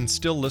 you can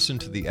still listen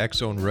to the X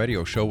Zone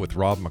Radio Show with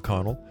Rob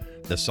McConnell,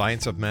 The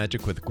Science of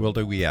Magic with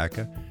Gwilda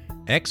Wiyaka,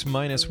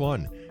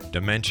 X-1,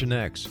 Dimension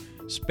X,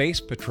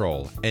 Space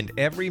Patrol, and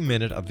every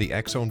minute of the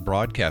X Zone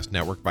Broadcast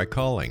Network by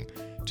calling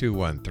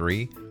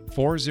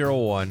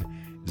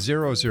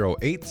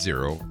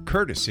 213-401-0080,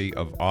 courtesy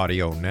of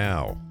Audio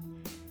Now.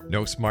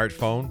 No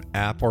smartphone,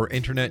 app, or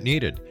internet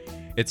needed.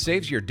 It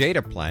saves your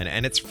data plan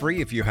and it's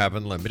free if you have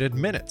unlimited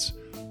minutes.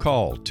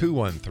 Call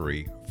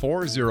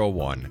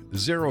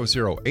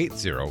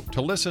 213-401-0080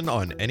 to listen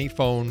on any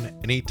phone,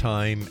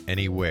 anytime,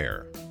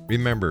 anywhere.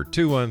 Remember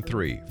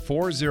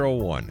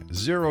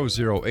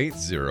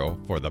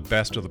 213-401-0080 for the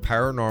best of the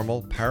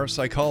paranormal,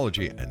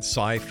 parapsychology, and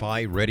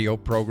sci-fi radio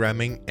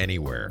programming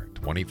anywhere,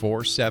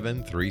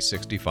 24/7,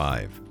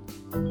 365.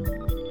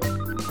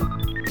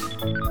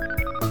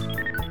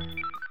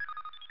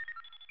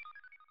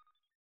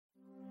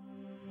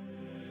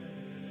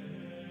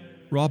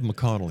 Rob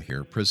McConnell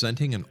here,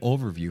 presenting an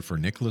overview for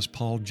Nicholas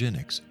Paul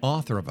Jennings,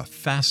 author of a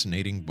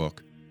fascinating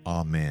book,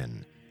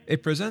 Amen.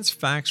 It presents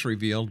facts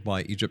revealed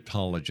by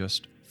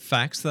Egyptologists,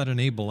 facts that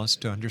enable us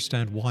to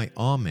understand why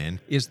Amen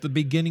is the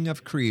beginning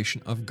of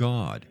creation of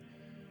God.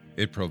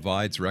 It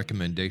provides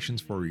recommendations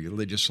for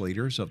religious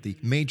leaders of the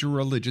major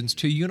religions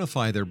to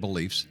unify their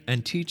beliefs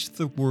and teach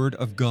the Word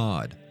of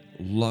God.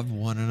 Love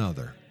one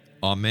another.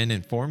 Amen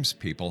informs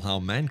people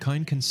how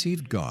mankind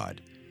conceived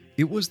God.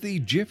 It was the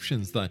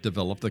Egyptians that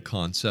developed the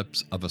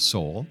concepts of a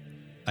soul,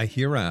 a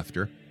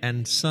hereafter,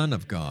 and Son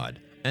of God.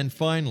 And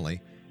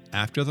finally,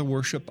 after the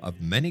worship of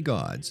many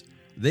gods,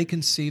 they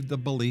conceived the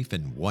belief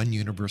in one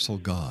universal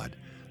God,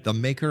 the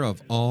maker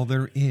of all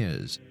there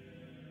is.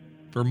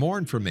 For more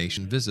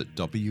information, visit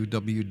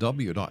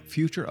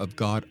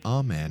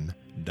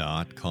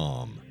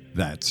www.futureofgodamen.com.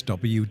 That's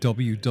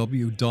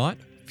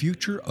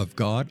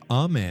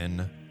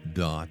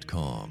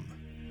www.futureofgodamen.com.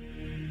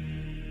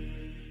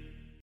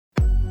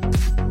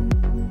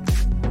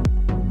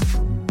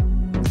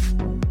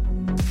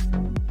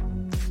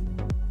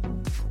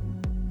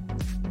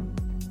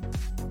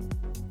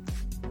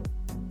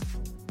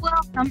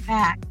 Welcome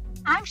back.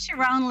 I'm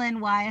Sharon Lynn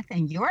Wyeth,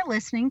 and you're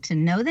listening to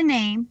Know the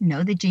Name,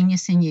 Know the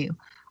Genius in You.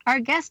 Our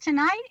guest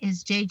tonight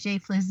is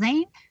JJ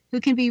Flizanes,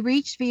 who can be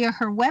reached via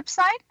her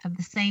website of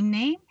the same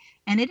name,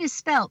 and it is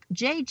spelled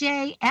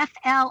JJFLIZ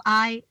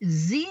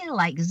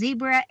like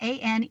zebra,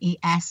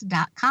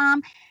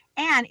 ANES.com.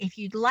 And if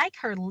you'd like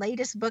her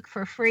latest book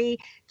for free,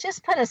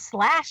 just put a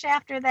slash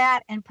after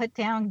that and put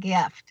down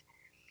gift.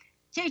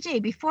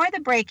 JJ, before the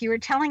break, you were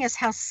telling us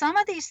how some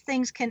of these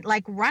things can,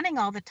 like running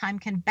all the time,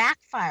 can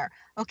backfire.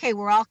 Okay,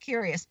 we're all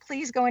curious.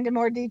 Please go into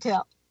more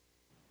detail.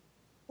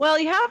 Well,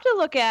 you have to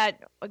look at,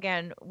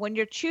 again, when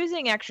you're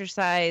choosing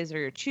exercise or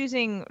you're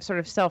choosing sort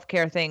of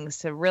self-care things,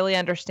 to really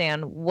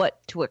understand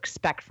what to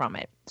expect from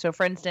it. So,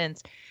 for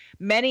instance,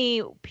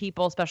 many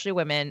people, especially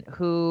women,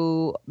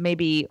 who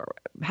maybe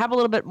have a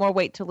little bit more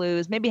weight to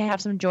lose, maybe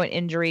have some joint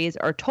injuries,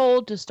 are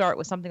told to start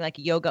with something like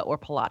yoga or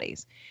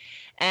Pilates.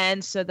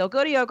 And so they'll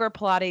go to yoga or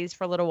Pilates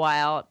for a little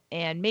while,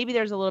 and maybe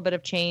there's a little bit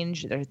of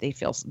change. They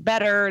feel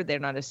better. They're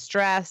not as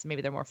stressed.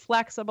 Maybe they're more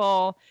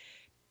flexible.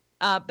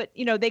 But,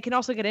 they can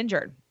also get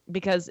injured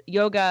because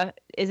yoga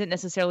isn't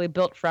necessarily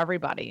built for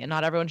everybody, and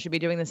not everyone should be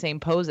doing the same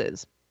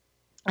poses.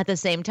 At the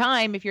same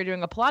time, if you're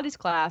doing a Pilates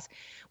class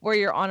where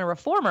you're on a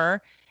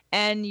reformer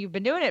and you've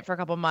been doing it for a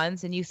couple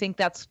months and you think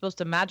that's supposed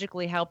to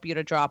magically help you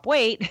to drop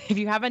weight, if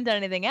you haven't done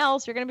anything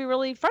else, you're going to be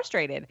really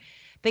frustrated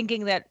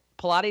thinking that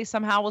Pilates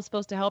somehow was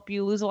supposed to help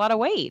you lose a lot of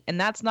weight, and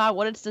that's not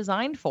what it's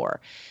designed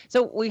for.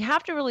 So we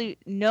have to really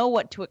know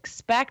what to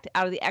expect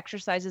out of the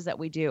exercises that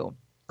we do.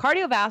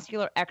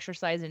 Cardiovascular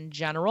exercise in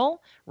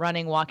general,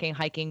 running, walking,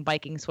 hiking,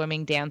 biking,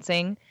 swimming,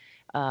 dancing,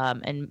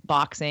 and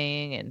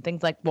boxing and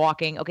things like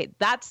walking. Okay,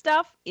 that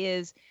stuff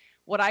is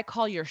what I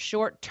call your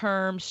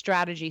short-term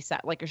strategy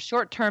set, like your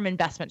short-term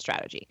investment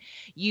strategy.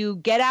 You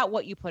get out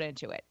what you put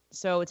into it.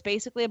 So it's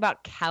basically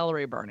about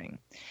calorie burning.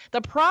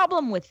 The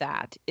problem with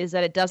that is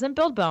that it doesn't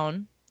build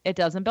bone, it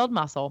doesn't build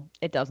muscle,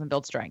 it doesn't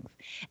build strength,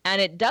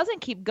 and it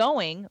doesn't keep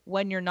going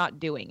when you're not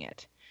doing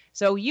it.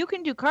 So you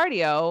can do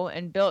cardio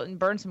and build and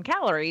burn some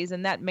calories,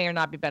 and that may or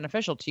not be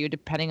beneficial to you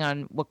depending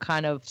on what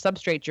kind of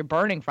substrate you're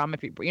burning from.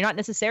 If you're not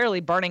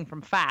necessarily burning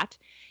from fat,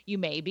 you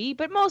may be,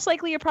 but most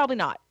likely you're probably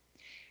not.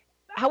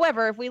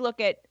 However, if we look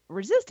at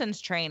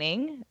resistance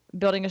training,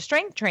 building a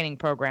strength training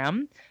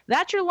program,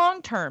 that's your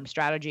long-term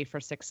strategy for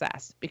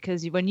success.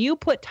 Because when you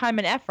put time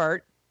and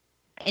effort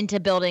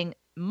into building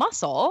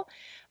muscle,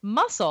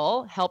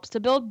 muscle helps to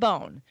build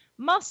bone.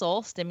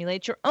 Muscle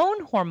stimulates your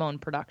own hormone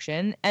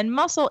production, and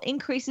muscle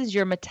increases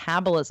your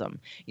metabolism,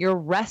 your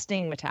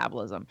resting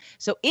metabolism.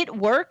 So it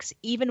works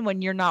even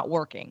when you're not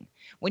working.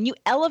 When you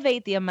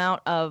elevate the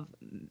amount of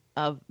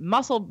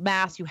muscle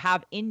mass you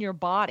have in your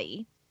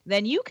body,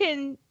 then you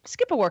can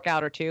skip a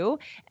workout or two,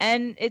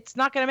 and it's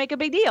not going to make a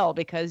big deal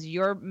because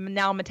your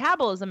now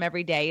metabolism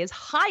every day is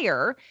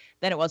higher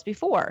than it was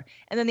before.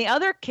 And then the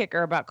other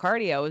kicker about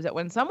cardio is that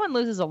when someone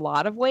loses a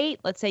lot of weight,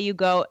 let's say you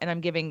go, and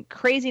I'm giving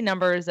crazy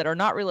numbers that are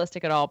not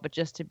realistic at all, but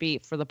just to be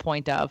for the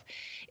point of,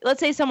 let's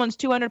say someone's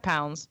 200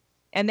 pounds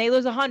and they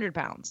lose 100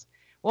 pounds.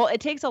 Well,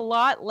 it takes a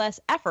lot less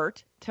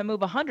effort to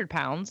move 100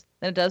 pounds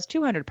than it does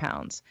 200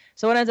 pounds.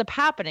 So what ends up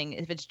happening,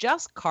 if it's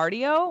just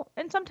cardio,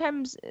 and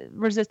sometimes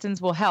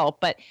resistance will help,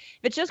 but if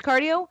it's just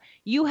cardio,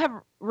 you have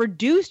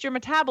reduced your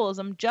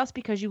metabolism just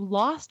because you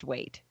lost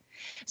weight.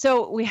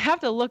 So we have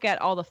to look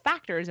at all the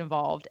factors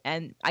involved.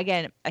 And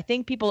again, I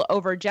think people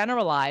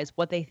overgeneralize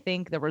what they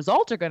think the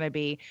results are going to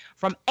be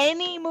from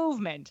any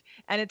movement.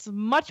 And it's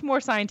much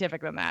more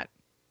scientific than that.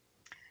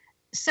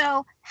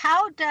 So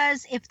how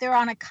does, if they're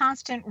on a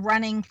constant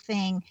running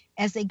thing,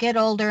 as they get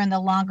older and the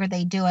longer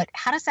they do it,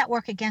 how does that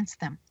work against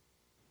them?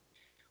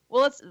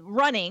 Well, it's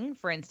running,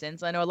 for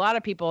instance. I know a lot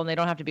of people, and they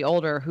don't have to be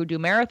older, who do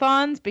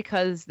marathons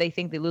because they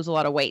think they lose a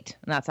lot of weight.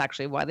 And that's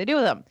actually why they do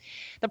them.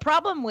 The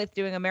problem with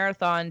doing a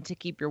marathon to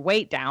keep your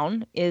weight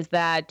down is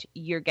that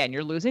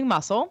you're losing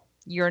muscle.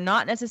 You're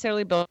not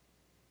necessarily building,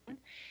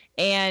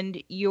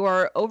 and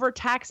you're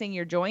overtaxing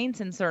your joints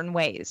in certain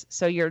ways.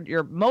 So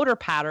your motor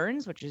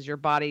patterns, which is your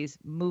body's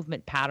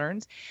movement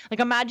patterns, like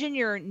imagine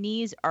your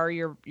knees are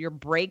your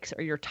brakes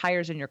or your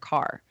tires in your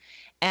car,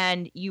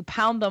 and you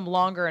pound them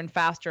longer and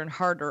faster and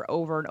harder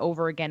over and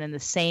over again in the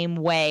same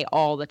way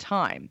all the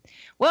time.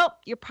 Well,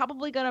 you're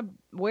probably going to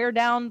wear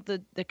down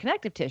the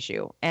connective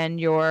tissue and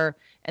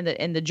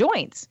the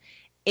joints.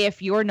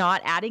 if you're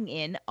not adding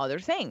in other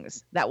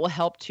things that will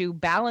help to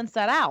balance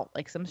that out,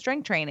 like some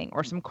strength training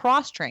or some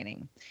cross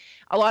training.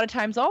 A lot of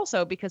times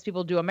also because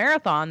people do a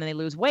marathon and they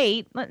lose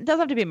weight, it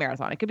doesn't have to be a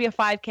marathon. It could be a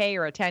 5K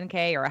or a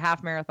 10K or a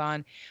half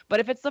marathon. But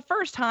if it's the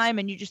first time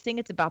and you just think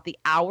it's about the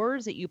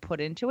hours that you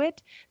put into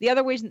it, the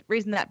other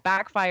reason that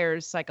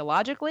backfires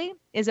psychologically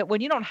is that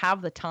when you don't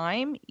have the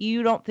time,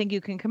 you don't think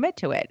you can commit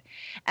to it.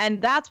 And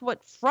that's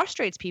what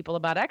frustrates people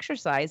about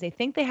exercise. They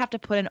think they have to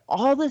put in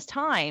all this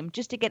time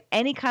just to get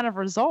any kind of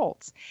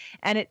results.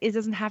 And it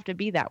doesn't have to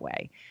be that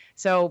way.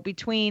 So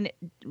between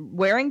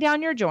wearing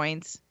down your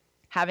joints,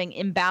 having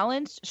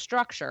imbalanced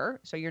structure,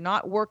 so you're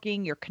not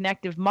working your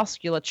connective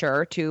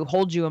musculature to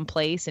hold you in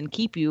place and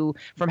keep you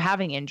from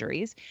having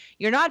injuries,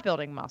 you're not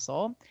building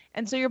muscle,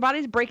 and so your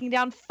body's breaking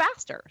down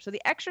faster. So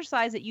the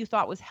exercise that you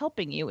thought was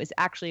helping you is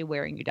actually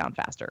wearing you down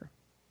faster.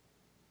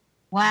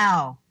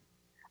 Wow.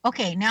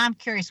 Okay, now I'm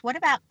curious, what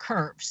about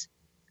curves?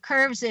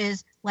 Curves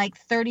is like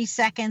 30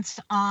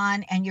 seconds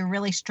on and you're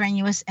really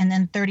strenuous, and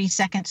then 30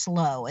 seconds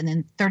low, and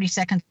then 30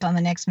 seconds on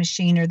the next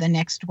machine or the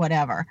next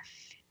whatever.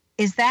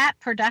 Is that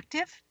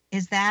productive?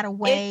 Is that a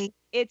way?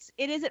 It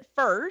is at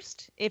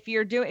first. If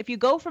you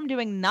go from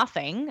doing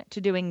nothing to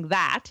doing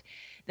that,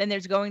 then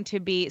there's going to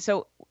be,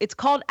 so it's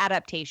called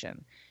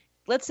adaptation.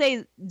 Let's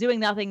say doing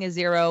nothing is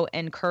 0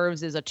 and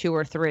curves is a 2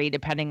 or 3,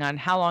 depending on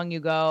how long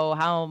you go,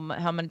 how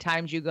many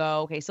times you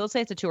go. Okay, so let's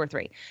say it's a 2 or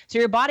 3. So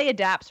your body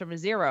adapts from a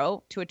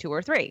 0 to a 2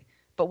 or 3.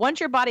 But once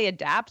your body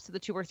adapts to the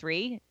 2 or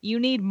 3, you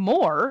need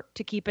more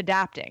to keep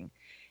adapting.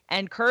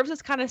 And curves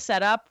is kind of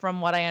set up,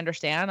 from what I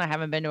understand, I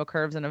haven't been to a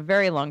curves in a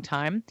very long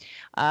time.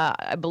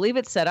 I believe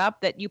it's set up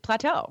that you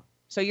plateau.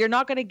 So you're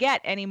not going to get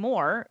any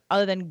more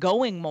other than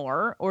going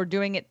more or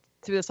doing it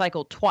through the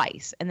cycle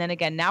twice. And then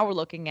again, now we're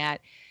looking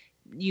at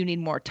you need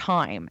more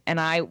time. And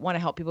I want to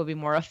help people be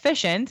more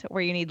efficient,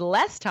 where you need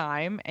less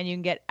time and you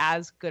can get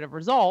as good of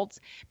results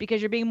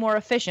because you're being more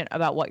efficient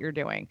about what you're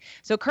doing.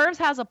 So curves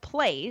has a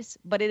place,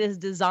 but it is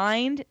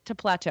designed to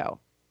plateau.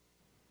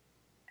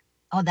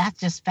 Oh, that's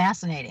just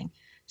fascinating.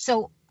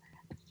 So,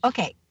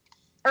 okay,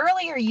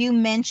 earlier you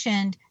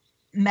mentioned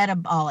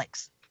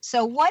metabolics.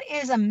 So what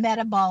is a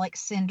metabolic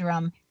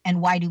syndrome and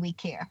why do we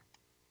care?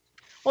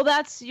 Well,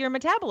 that's your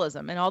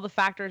metabolism and all the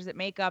factors that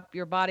make up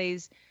your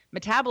body's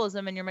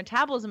metabolism. And your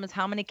metabolism is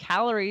how many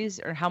calories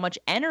or how much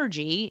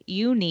energy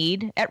you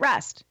need at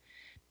rest.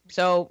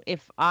 So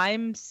if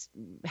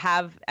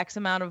have X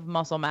amount of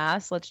muscle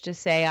mass, let's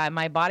just say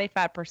my body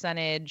fat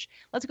percentage,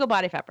 let's go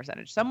body fat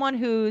percentage. Someone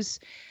who's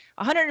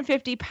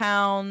 150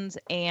 pounds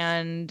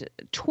and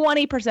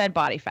 20%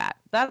 body fat.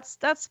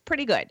 That's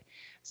pretty good.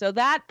 So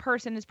that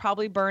person is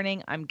probably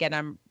burning, I'm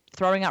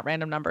throwing out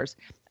random numbers.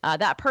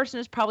 That person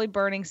is probably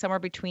burning somewhere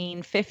between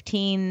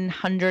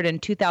 1,500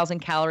 and 2,000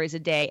 calories a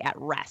day at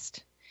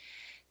rest.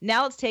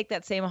 Now let's take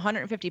that same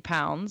 150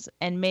 pounds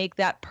and make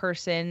that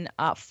person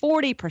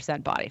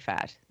 40% body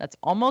fat. That's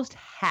almost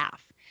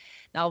half.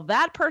 Now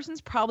that person's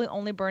probably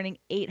only burning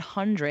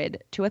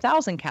 800 to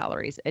 1,000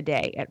 calories a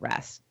day at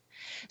rest.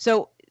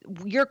 So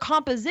your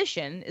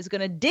composition is going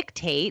to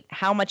dictate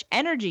how much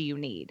energy you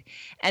need.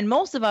 And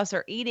most of us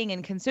are eating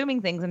and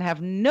consuming things and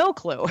have no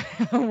clue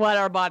what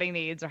our body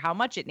needs or how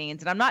much it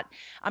needs. And I'm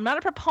not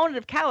a proponent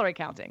of calorie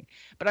counting,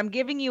 but I'm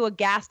giving you a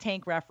gas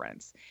tank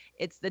reference.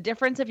 It's the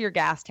difference of your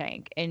gas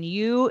tank, and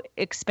you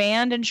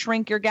expand and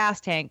shrink your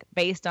gas tank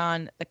based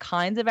on the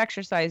kinds of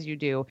exercise you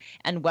do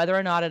and whether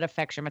or not it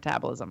affects your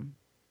metabolism.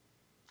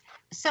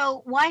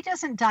 So why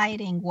doesn't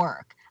dieting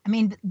work? I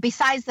mean,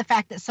 besides the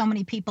fact that so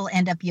many people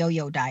end up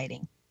yo-yo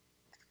dieting.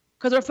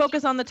 Because we're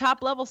focused on the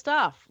top level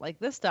stuff, like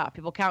this stuff.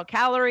 People count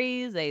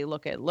calories. They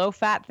look at low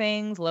fat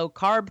things, low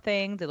carb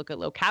things. They look at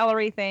low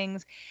calorie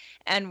things.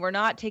 And we're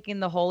not taking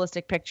the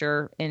holistic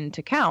picture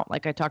into account,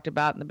 like I talked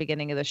about in the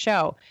beginning of the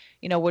show.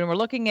 You know, when we're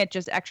looking at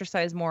just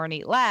exercise more and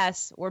eat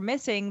less, we're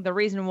missing the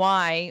reason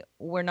why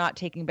we're not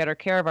taking better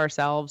care of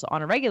ourselves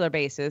on a regular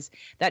basis.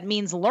 That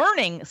means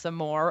learning some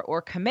more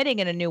or committing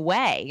in a new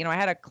way. You know, I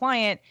had a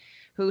client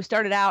who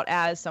started out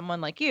as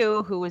someone like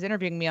you who was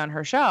interviewing me on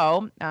her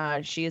show.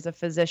 She is a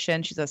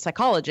physician. She's a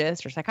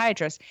psychologist or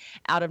psychiatrist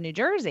out of New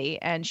Jersey,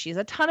 and she has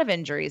a ton of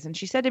injuries. And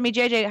she said to me,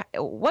 JJ,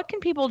 what can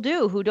people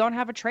do who don't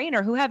have a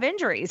trainer who have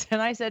injuries?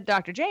 And I said,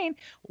 Dr. Jane,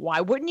 why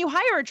wouldn't you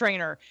hire a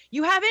trainer?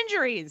 You have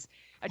injuries.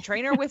 A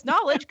trainer with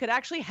knowledge could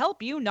actually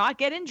help you not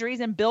get injuries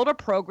and build a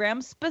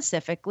program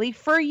specifically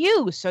for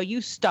you so you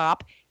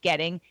stop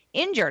getting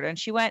injured. And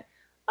she went,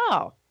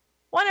 oh,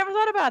 well, I never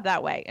thought about it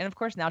that way. And of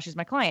course, now she's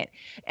my client,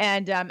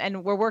 and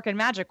we're working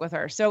magic with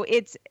her. So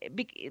it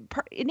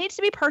needs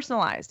to be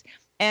personalized.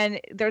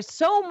 And there's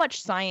so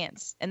much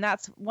science. And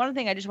that's one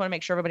thing I just want to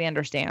make sure everybody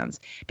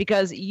understands,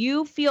 because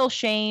you feel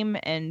shame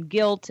and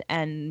guilt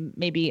and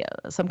maybe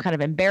some kind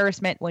of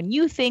embarrassment when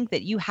you think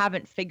that you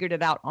haven't figured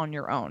it out on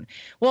your own.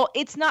 Well,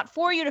 it's not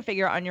for you to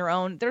figure out on your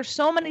own. There's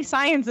so many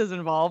sciences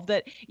involved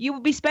that you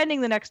would be spending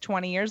the next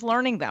 20 years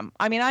learning them.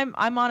 I mean,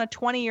 I'm on a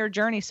 20-year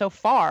journey so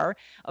far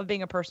of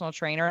being a personal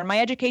trainer, and my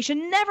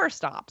education never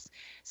stops.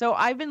 So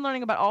I've been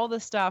learning about all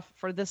this stuff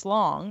for this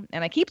long,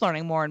 and I keep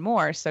learning more and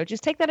more. So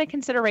just take that into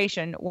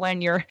consideration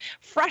when you're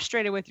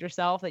frustrated with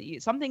yourself that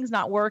something's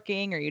not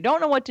working or you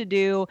don't know what to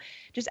do,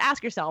 just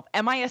ask yourself,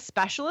 am I a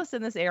specialist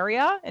in this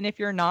area? And if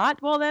you're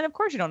not, well, then of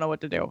course you don't know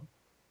what to do.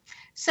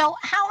 So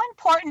how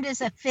important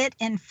is a fit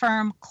and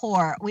firm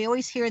core? We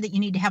always hear that you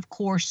need to have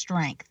core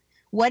strength.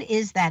 What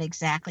is that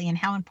exactly, and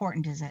how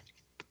important is it?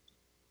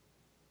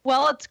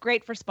 Well, it's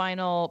great for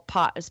spinal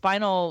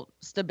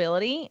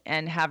stability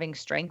and having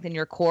strength in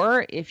your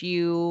core. If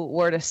you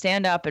were to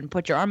stand up and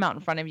put your arm out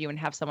in front of you and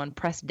have someone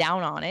press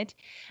down on it,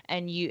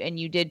 and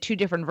you did two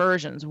different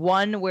versions,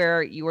 one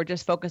where you were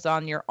just focused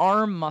on your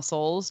arm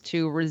muscles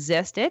to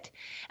resist it,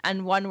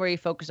 and one where you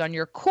focused on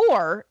your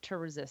core to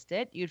resist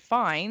it, you'd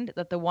find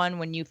that the one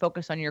when you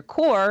focus on your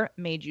core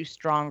made you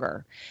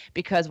stronger,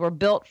 because we're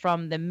built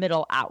from the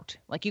middle out.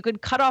 Like you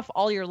could cut off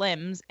all your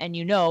limbs and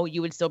you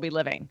would still be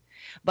living.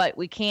 But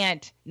we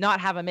can't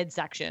not have a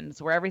midsection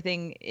where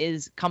everything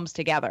comes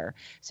together.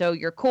 So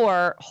your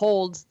core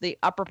holds the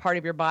upper part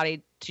of your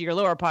body to your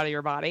lower part of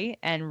your body,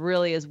 and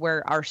really is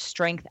where our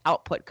strength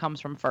output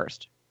comes from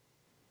first.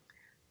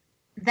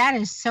 That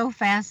is so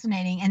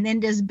fascinating. And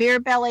then does beer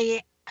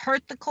belly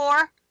hurt the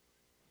core?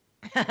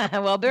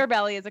 Well, beer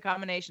belly is a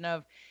combination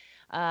of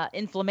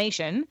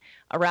inflammation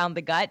around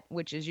the gut,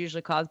 which is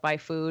usually caused by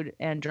food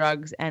and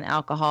drugs and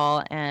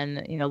alcohol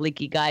and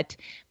leaky gut.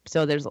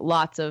 So there's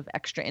lots of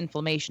extra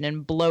inflammation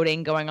and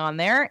bloating going on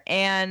there,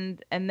 and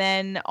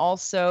then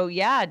also,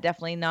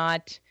 definitely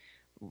not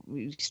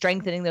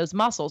strengthening those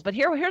muscles. But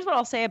here's what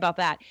I'll say about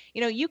that.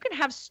 You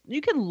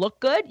can look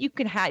good, you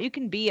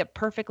can be a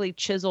perfectly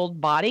chiseled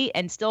body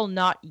and still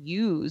not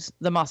use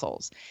the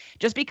muscles.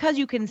 Just because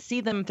you can see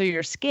them through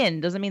your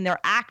skin doesn't mean they're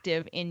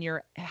active in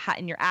your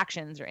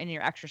actions or in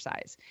your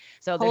exercise.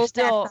 So they're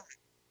still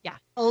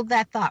Hold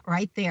that thought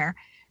right there.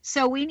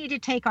 So we need to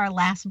take our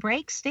last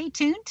break. Stay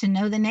tuned to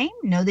Know the Name,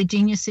 Know the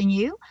Genius in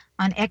You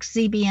on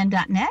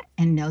xzbn.net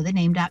and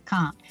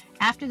knowthename.com.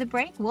 After the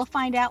break, we'll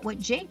find out what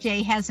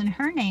JJ has in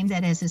her name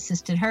that has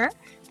assisted her,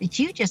 that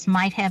you just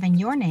might have in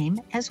your name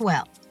as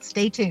well.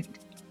 Stay tuned.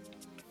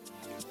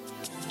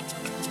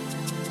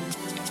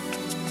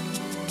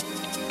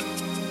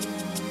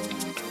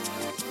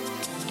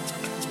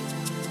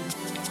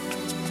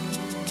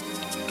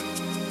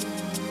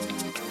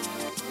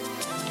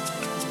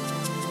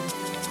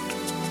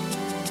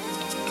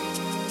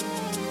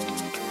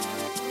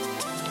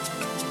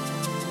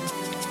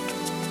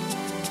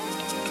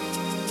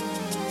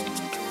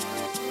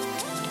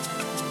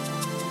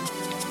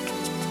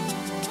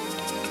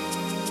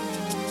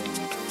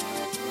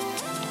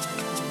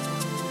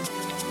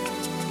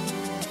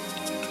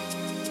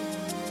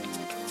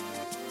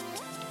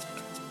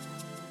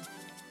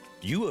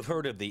 You have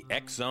heard of the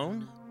X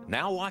Zone?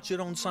 Now watch it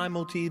on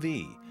Simul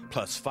TV,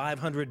 plus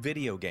 500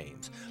 video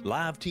games,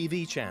 live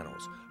TV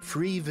channels,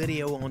 free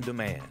video on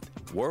demand,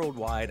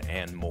 worldwide,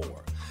 and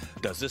more.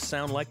 Does this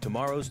sound like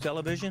tomorrow's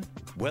television?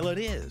 Well, it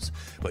is,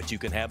 but you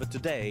can have it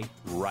today,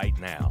 right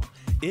now.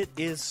 It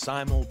is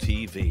Simul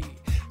TV.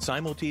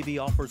 Simul TV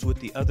offers what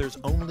the others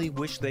only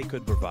wish they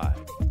could provide.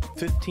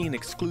 15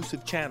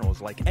 exclusive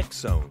channels like X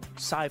Zone,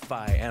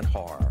 sci-fi, and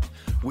horror.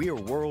 We are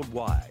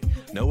worldwide.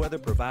 No other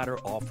provider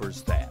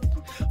offers that.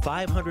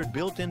 500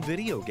 built-in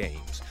video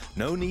games.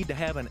 No need to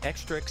have an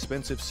extra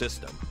expensive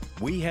system.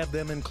 We have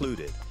them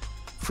included.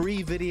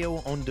 Free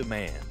video on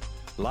demand.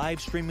 Live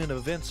streaming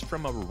events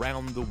from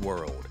around the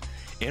world.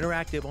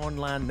 Interactive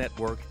online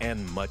network,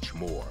 and much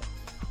more.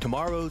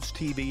 Tomorrow's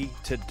TV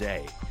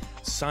today.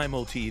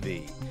 Simul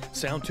TV.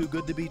 Sound too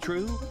good to be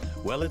true?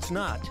 Well, it's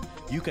not.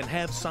 You can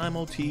have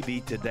Simul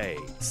TV today.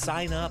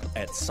 Sign up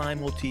at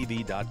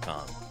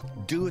simultv.com.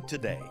 Do it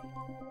today.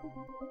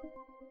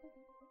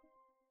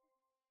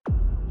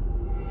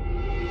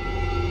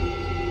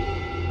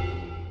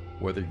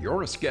 Whether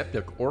you're a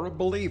skeptic or a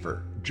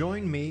believer,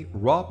 join me,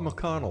 Rob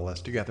McConnell,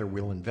 as together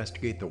we'll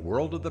investigate the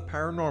world of the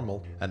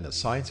paranormal and the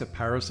science of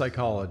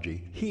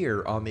parapsychology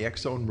here on the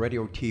X Zone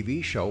Radio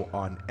TV show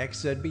on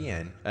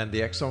XZBN and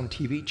the X Zone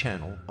TV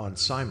channel on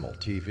Simul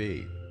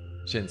TV.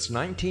 Since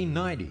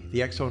 1990,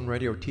 the X Zone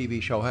Radio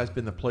TV show has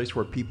been the place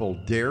where people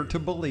dare to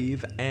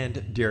believe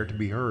and dare to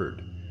be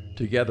heard.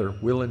 Together,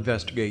 we'll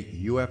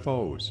investigate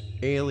UFOs,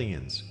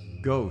 aliens,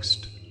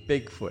 ghosts,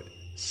 Bigfoot,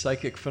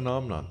 psychic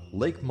phenomenon,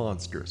 lake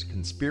monsters,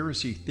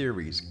 conspiracy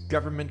theories,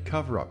 government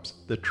cover-ups,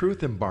 the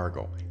truth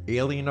embargo,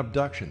 alien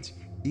abductions,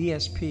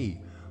 ESP,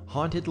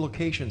 haunted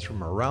locations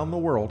from around the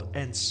world,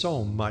 and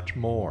so much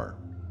more.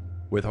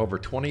 With over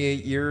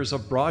 28 years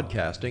of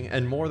broadcasting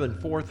and more than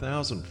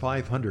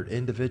 4,500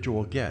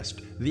 individual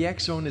guests, the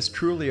X Zone is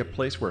truly a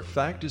place where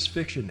fact is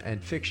fiction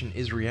and fiction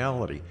is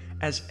reality,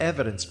 as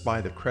evidenced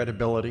by the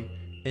credibility,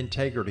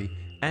 integrity,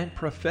 and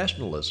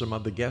professionalism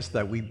of the guests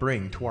that we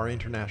bring to our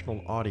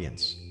international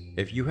audience.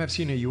 If you have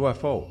seen a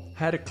UFO,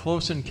 had a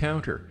close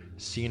encounter,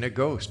 seen a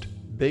ghost,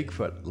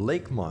 Bigfoot,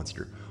 lake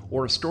monster,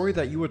 or a story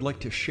that you would like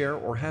to share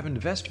or have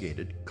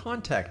investigated,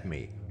 contact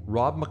me,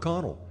 Rob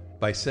McConnell,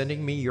 by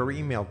sending me your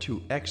email to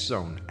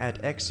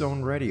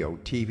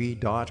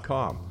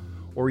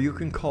xzone@xzoneradiotv.com, or you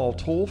can call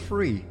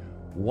toll-free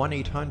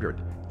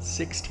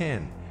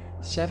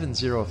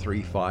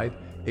 1-800-610-7035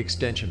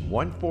 extension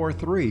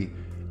 143,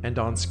 and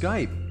on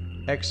Skype,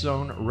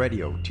 X-Zone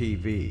Radio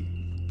TV.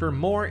 For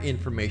more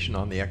information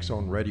on the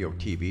X-Zone Radio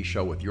TV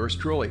show with yours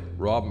truly,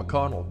 Rob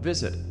McConnell,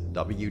 visit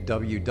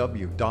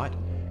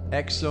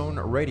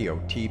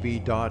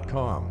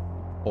www.xzoneradiotv.com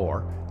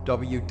or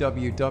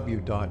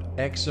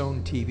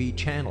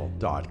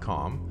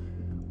www.xzonetvchannel.com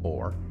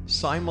or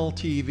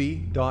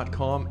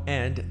simultv.com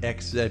and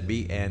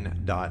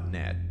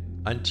xzbn.net.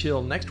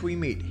 Until next we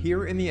meet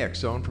here in the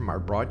X-Zone from our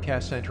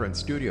broadcast center and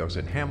studios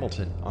in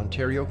Hamilton,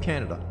 Ontario,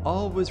 Canada,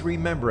 always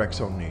remember,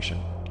 X-Zone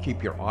Nation,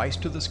 keep your eyes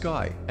to the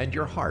sky and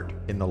your heart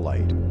in the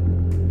light.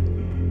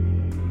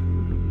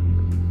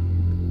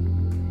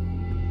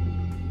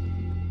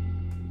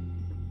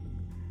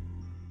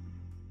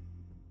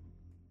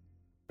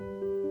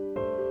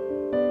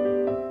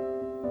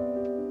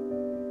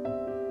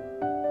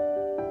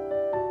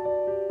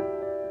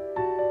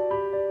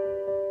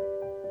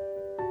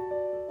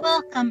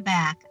 Welcome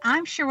back.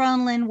 I'm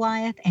Sharon Lynn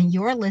Wyeth, and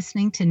you're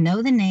listening to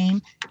Know the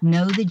Name,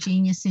 Know the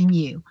Genius in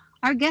You.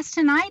 Our guest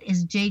tonight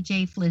is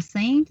JJ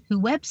Flizanes, whose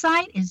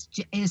website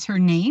is her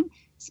name,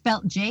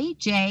 spelled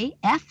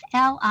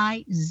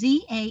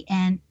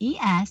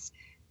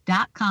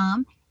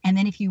JJFlizanes.com. And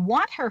then if you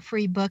want her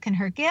free book and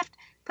her gift,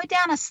 put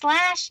down a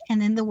slash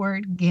and then the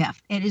word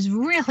gift. It is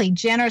really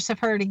generous of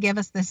her to give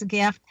us this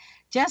gift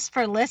just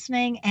for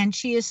listening, and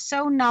she is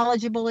so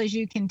knowledgeable, as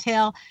you can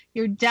tell.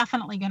 You're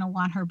definitely going to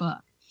want her book.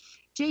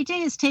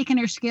 JJ has taken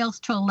her skills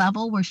to a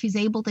level where she's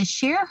able to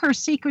share her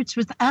secrets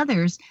with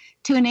others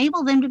to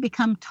enable them to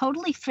become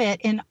totally fit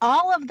in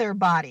all of their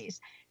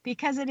bodies,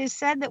 because it is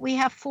said that we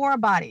have 4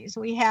 bodies.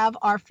 We have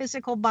our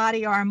physical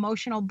body, our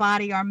emotional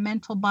body, our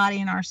mental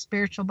body, and our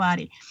spiritual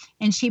body.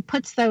 And she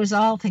puts those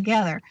all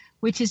together,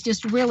 which is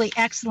just really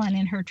excellent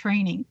in her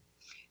training.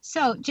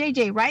 So,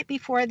 JJ, right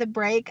before the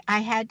break, I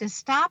had to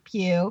stop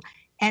you,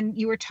 and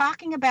you were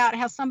talking about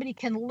how somebody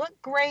can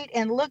look great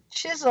and look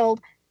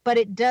chiseled, but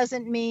it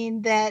doesn't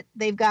mean that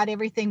they've got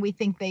everything we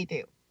think they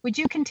do. Would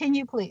you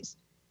continue, please?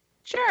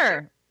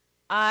 Sure.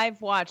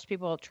 I've watched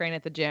people train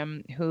at the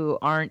gym who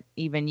aren't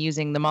even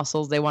using the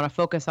muscles they want to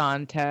focus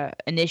on to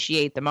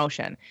initiate the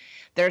motion.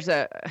 There's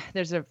a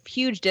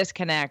huge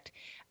disconnect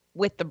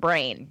with the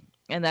brain,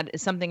 and that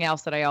is something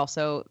else that I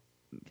also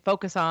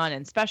focus on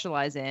and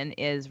specialize in,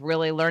 is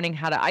really learning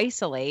how to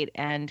isolate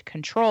and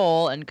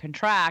control and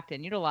contract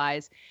and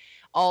utilize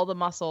all the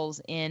muscles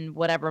in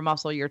whatever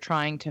muscle you're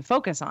trying to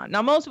focus on.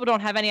 Now, most people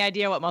don't have any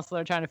idea what muscle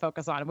they're trying to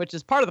focus on, which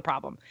is part of the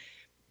problem.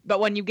 But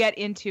when you get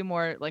into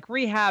more like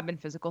rehab and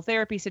physical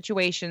therapy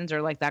situations,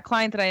 or like that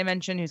client that I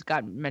mentioned who's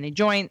got many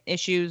joint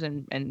issues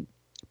and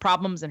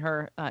problems in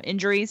her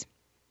injuries,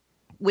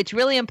 which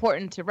really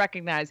important to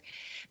recognize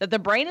that the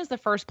brain is the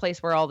first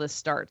place where all this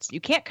starts.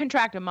 You can't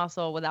contract a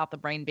muscle without the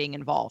brain being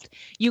involved.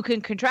 You can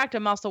contract a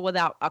muscle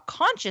without a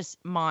conscious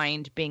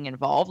mind being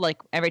involved. Like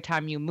every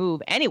time you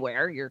move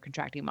anywhere, you're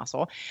contracting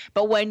muscle.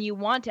 But when you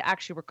want to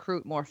actually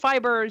recruit more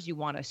fibers, you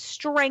want to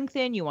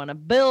strengthen, you want to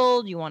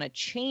build, you want to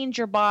change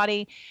your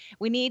body,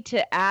 we need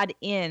to add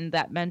in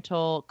that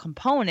mental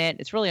component.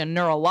 It's really a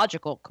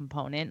neurological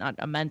component, not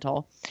a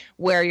mental,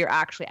 where you're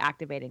actually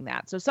activating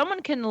that. So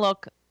someone can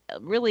look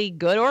really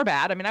good or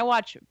bad. I mean, I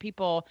watch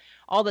people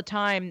all the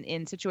time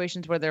in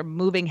situations where they're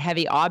moving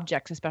heavy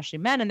objects, especially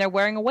men, and they're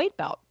wearing a weight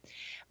belt,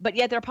 but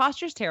yet their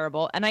posture is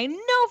terrible. And I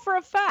know for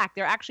a fact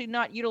they're actually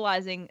not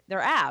utilizing their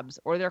abs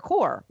or their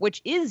core,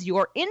 which is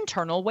your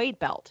internal weight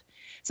belt.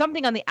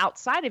 Something on the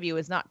outside of you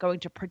is not going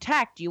to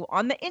protect you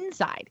on the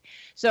inside.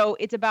 So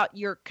it's about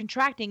you're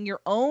contracting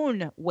your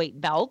own weight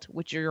belt,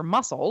 which are your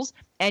muscles,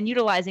 and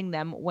utilizing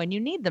them when you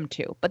need them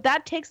to. But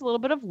that takes a little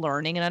bit of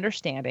learning and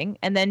understanding,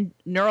 and then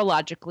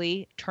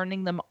neurologically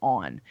turning them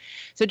on.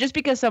 So just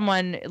because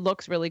someone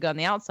looks really good on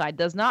the outside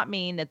does not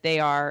mean that they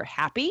are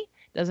happy.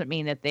 Doesn't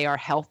mean that they are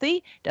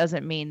healthy.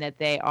 Doesn't mean that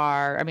they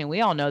are, I mean,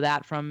 we all know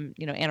that from,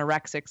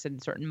 anorexics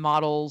and certain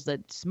models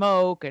that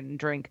smoke and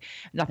drink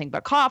nothing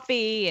but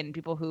coffee, and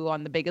people who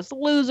on The Biggest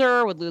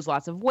Loser would lose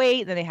lots of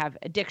weight. Then they have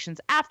addictions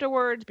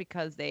afterwards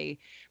because they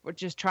were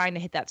just trying to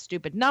hit that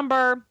stupid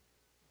number.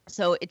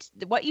 So it's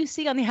what you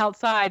see on the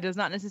outside does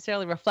not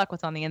necessarily reflect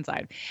what's on the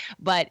inside,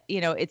 but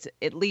it's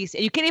at least,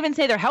 you can't even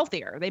say they're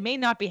healthier. They may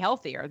not be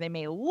healthier. They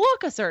may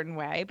look a certain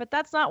way, but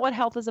that's not what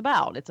health is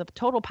about. It's a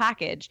total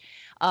package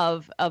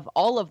of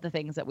all of the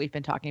things that we've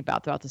been talking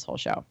about throughout this whole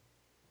show.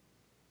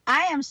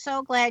 I am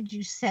so glad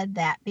you said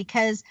that,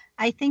 because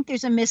I think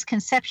there's a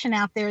misconception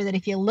out there that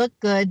if you look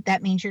good,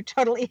 that means you're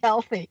totally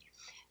healthy.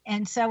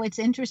 And so it's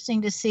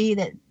interesting to see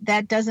that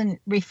that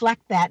doesn't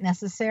reflect that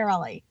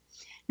necessarily.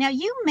 Now,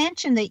 you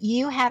mentioned that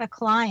you had a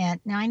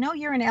client. Now, I know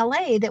you're in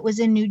LA that was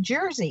in New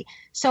Jersey.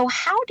 So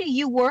how do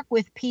you work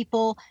with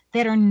people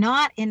that are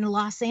not in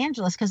Los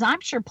Angeles? Because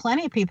I'm sure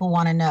plenty of people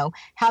want to know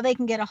how they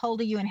can get a hold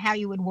of you and how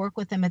you would work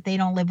with them if they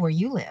don't live where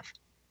you live.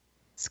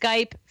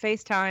 Skype,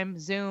 FaceTime,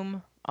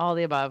 Zoom, all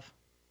the above.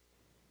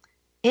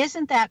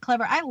 Isn't that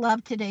clever? I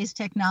love today's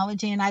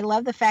technology, and I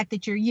love the fact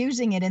that you're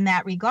using it in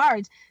that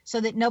regards so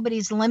that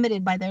nobody's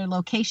limited by their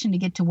location to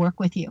get to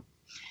work with you.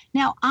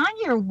 Now, on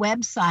your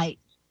website,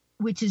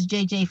 which is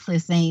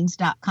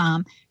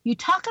jjflizanes.com, you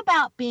talk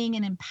about being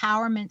an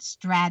empowerment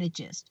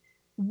strategist.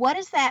 What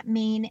does that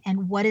mean,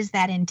 and what does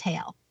that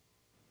entail?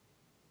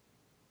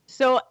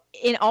 So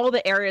in all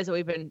the areas that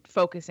we've been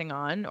focusing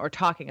on or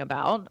talking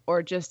about,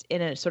 or just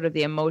in a sort of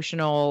the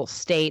emotional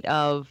state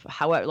of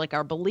how, like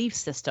our belief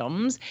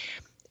systems,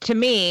 to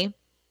me,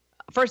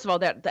 first of all,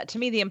 that to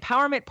me, the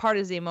empowerment part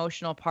is the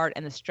emotional part,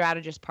 and the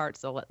strategist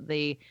part's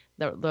the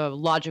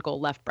logical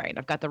left brain.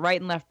 I've got the right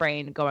and left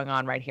brain going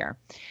on right here.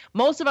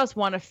 Most of us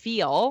want to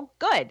feel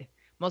good.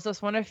 Most of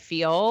us want to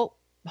feel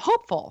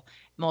hopeful.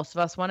 Most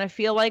of us want to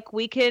feel like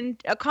we can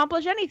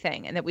accomplish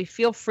anything and that we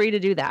feel free to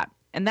do that.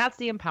 And that's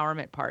the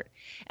empowerment part.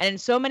 And in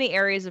so many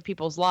areas of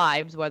people's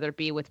lives, whether it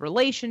be with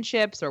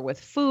relationships or with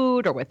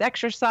food or with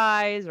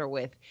exercise or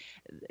with,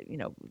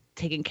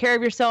 taking care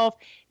of yourself,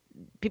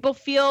 people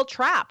feel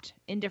trapped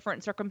in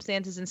different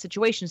circumstances and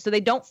situations. So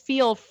they don't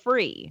feel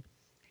free.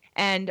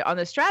 And on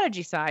the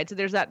strategy side, so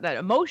there's that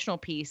emotional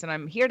piece, and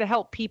I'm here to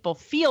help people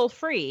feel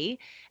free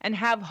and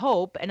have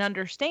hope and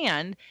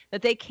understand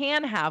that they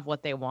can have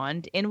what they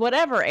want in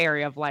whatever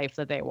area of life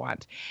that they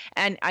want.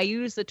 And I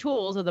use the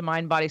tools of the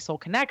mind, body, soul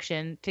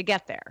connection to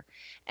get there.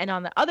 And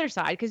on the other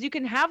side, because you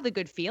can have the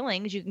good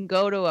feelings, you can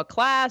go to a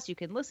class, you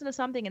can listen to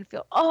something and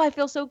feel, oh, I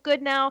feel so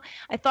good now.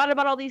 I thought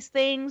about all these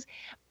things,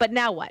 but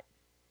now what?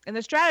 And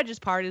the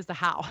strategist part is the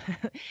how.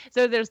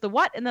 So there's the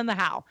what and then the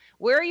how.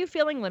 Where are you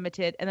feeling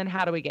limited? And then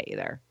how do we get you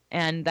there?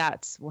 And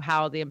that's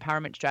how the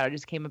empowerment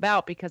strategist came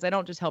about, because I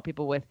don't just help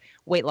people with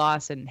weight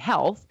loss and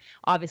health.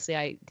 Obviously,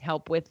 I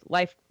help with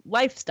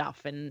life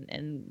stuff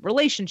and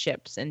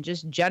relationships and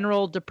just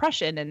general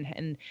depression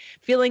and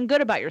feeling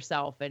good about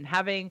yourself and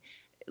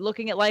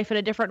looking at life in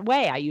a different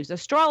way. I use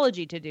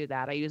astrology to do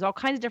that. I use all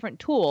kinds of different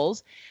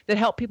tools that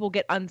help people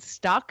get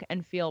unstuck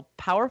and feel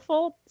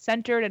powerful,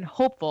 centered, and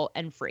hopeful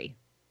and free.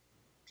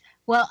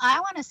 Well, I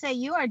want to say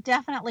you are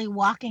definitely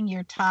walking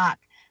your talk.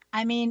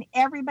 I mean,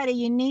 everybody,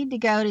 you need to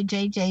go to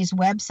JJ's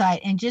website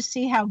and just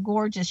see how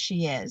gorgeous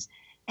she is.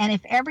 And if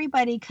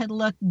everybody could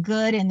look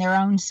good in their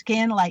own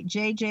skin like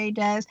JJ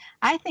does,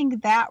 I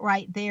think that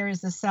right there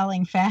is the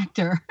selling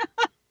factor.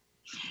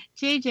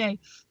 JJ,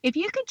 if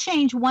you could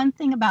change one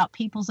thing about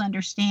people's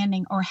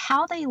understanding or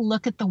how they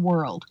look at the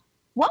world,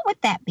 what would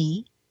that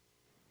be?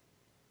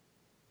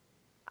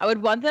 I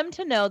would want them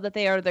to know that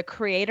they are the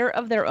creator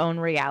of their own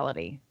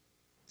reality.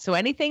 So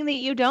anything that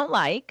you don't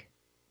like,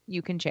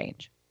 you can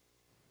change.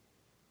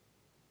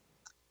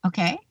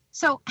 Okay.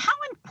 So how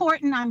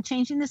important, I'm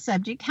changing the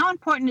subject, how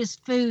important is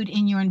food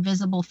in your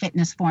invisible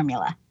fitness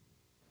formula?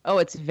 Oh,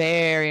 it's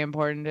very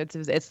important.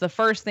 It's the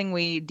first thing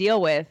we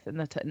deal with in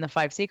the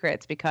 5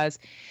 secrets, because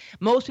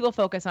most people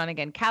focus on,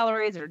 again,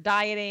 calories or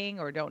dieting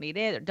or don't eat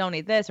it or don't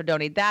eat this or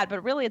don't eat that.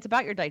 But really, it's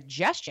about your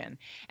digestion.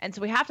 And so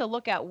we have to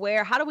look at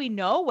how do we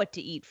know what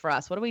to eat for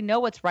us? What do we know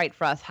what's right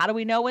for us? How do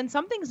we know when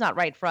something's not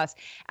right for us?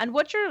 And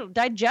what's your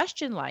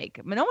digestion like?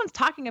 I mean, no one's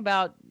talking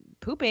about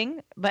pooping,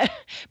 but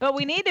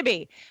we need to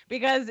be,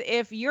 because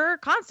if you're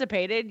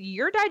constipated,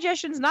 your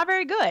digestion's not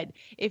very good.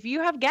 If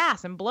you have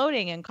gas and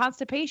bloating and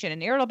constipation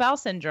and irritable bowel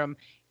syndrome,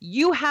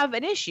 you have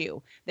an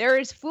issue. There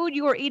is food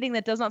you are eating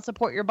that does not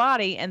support your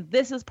body, and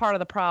this is part of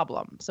the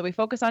problem. So we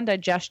focus on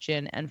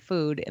digestion and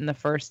food in the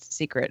first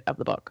secret of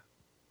the book.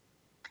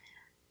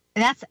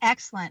 That's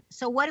excellent.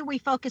 So what are we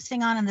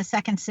focusing on in the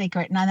second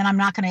secret? And then I'm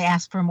not going to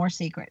ask for more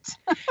secrets.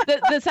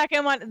 The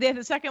second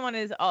one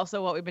is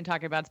also what we've been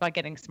talking about. It's about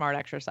getting smart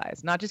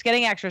exercise, not just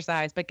getting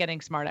exercise, but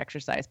getting smart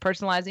exercise,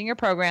 personalizing your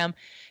program,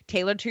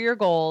 tailored to your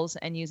goals,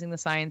 and using the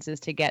sciences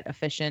to get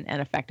efficient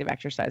and effective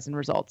exercise and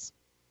results.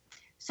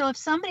 So if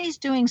somebody's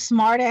doing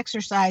smart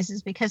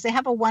exercises because they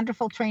have a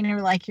wonderful trainer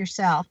like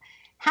yourself,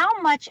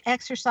 how much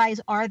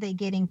exercise are they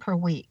getting per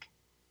week?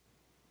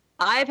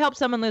 I've helped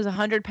someone lose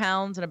 100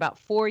 pounds in about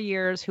 4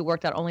 years who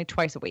worked out only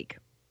twice a week.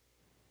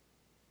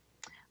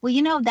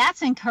 Well,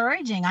 that's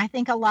encouraging. I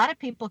think a lot of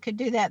people could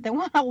do that. They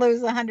want to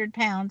lose 100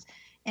 pounds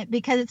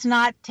because it's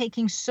not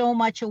taking so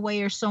much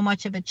away or so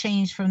much of a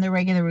change from the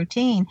regular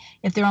routine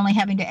if they're only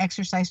having to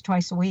exercise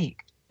twice a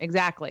week.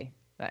 Exactly.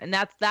 And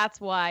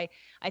that's why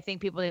I think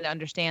people need to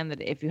understand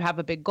that if you have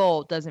a big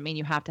goal, it doesn't mean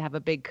you have to have a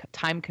big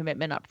time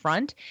commitment up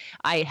front.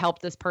 I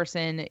helped this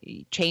person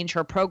change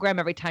her program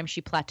every time she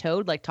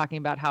plateaued, like talking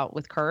about how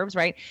with curves,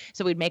 right?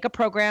 So we'd make a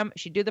program,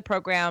 she'd do the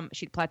program,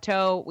 she'd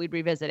plateau, we'd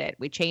revisit it,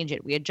 we'd change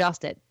it, we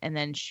adjust it. And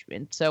then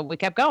so we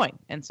kept going.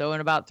 And so in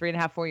about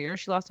 3.5, 4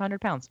 years, she lost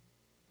 100 pounds.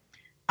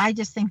 I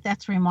just think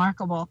that's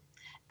remarkable.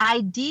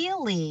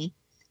 Ideally,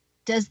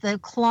 does the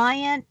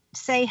client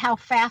say how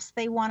fast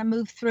they want to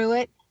move through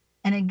it?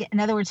 And in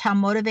other words, how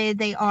motivated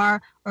they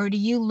are? Or do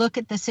you look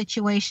at the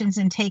situations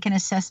and take an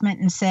assessment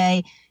and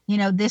say,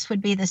 this would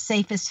be the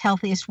safest,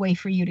 healthiest way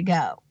for you to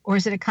go? Or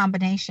is it a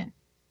combination?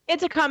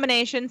 It's a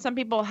combination. Some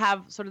people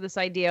have sort of this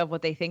idea of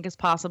what they think is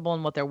possible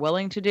and what they're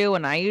willing to do.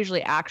 And I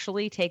usually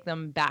actually take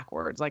them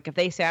backwards. Like if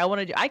they say,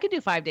 I could do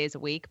 5 days a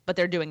week, but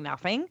they're doing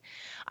nothing.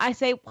 I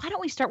say, why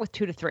don't we start with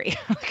 2 to 3?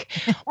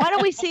 Why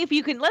don't we see if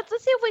you can, let's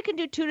see if we can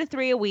do 2 to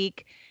 3 a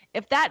week.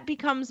 if that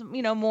becomes,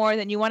 more,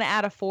 then you want to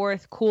add a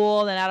fourth,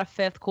 cool, then add a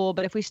fifth, cool.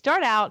 But if we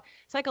start out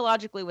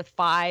psychologically with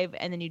 5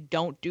 and then you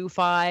don't do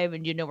 5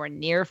 and you're nowhere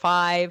near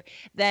 5,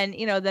 then,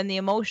 then the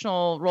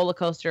emotional roller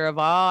coaster of,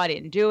 I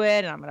didn't do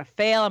it and I'm going to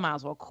fail, I might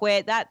as well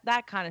quit. That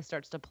kind of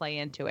starts to play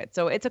into it.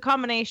 So it's a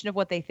combination of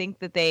what they think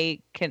that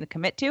they can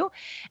commit to,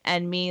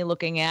 and me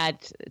looking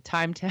at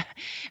time to,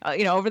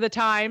 over the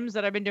times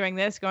that I've been doing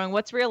this, going,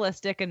 what's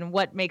realistic and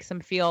what makes them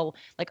feel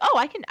like,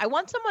 I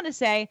want someone to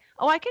say,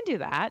 I can do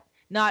that.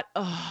 Not,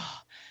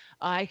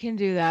 I can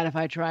do that if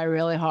I try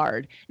really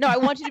hard. No, I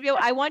want you to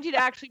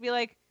actually be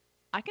like,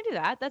 I can do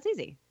that. That's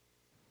easy.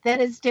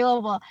 That is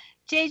doable.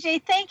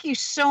 JJ, thank you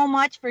so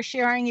much for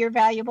sharing your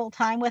valuable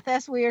time with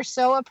us. We are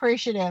so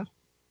appreciative.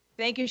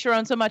 Thank you,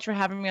 Sharon, so much for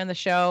having me on the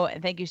show.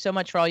 And thank you so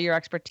much for all your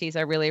expertise.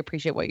 I really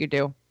appreciate what you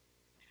do.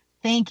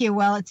 Thank you.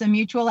 Well, it's a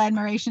mutual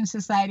admiration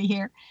society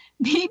here.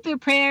 Be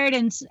prepared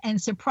and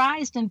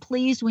surprised and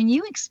pleased when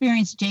you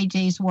experience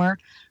JJ's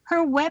work.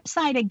 Her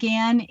website,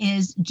 again,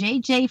 is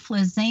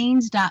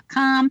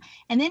jjflizanes.com.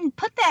 And then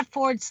put that /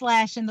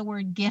 in the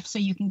word gift so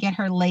you can get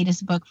her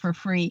latest book for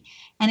free.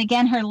 And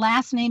again, her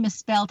last name is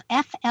spelled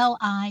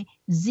Flizanes.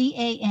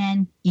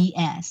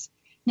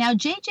 Now,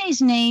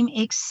 JJ's name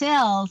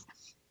excels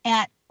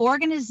at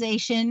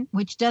organization,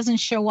 which doesn't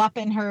show up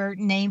in her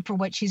name for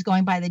what she's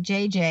going by the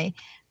JJ.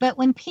 But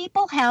when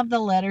people have the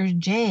letters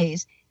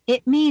J's,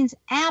 it means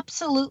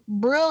absolute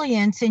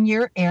brilliance in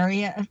your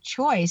area of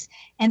choice,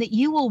 and that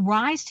you will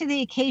rise to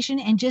the occasion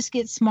and just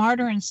get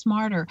smarter and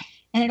smarter.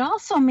 And it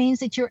also means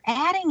that you're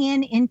adding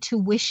in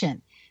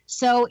intuition.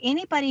 So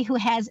anybody who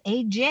has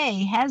a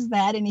J has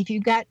that. And if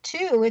you've got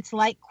 2, it's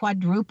like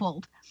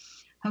quadrupled.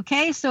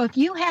 Okay, so if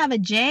you have a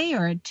J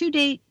or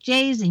 2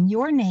 J's in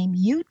your name,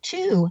 you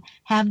too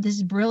have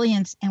this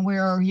brilliance, and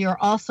where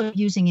you're also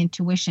using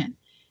intuition.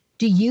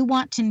 Do you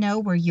want to know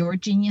where your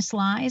genius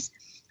lies?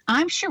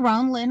 I'm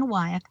Sharon Lynn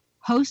Wyeth,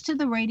 host of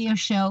the radio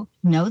show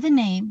Know the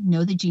Name,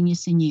 Know the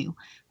Genius in You,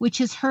 which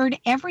is heard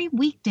every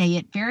weekday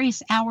at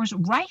various hours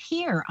right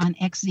here on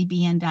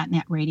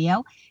xzbn.net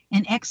radio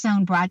and X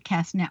Zone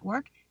Broadcast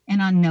Network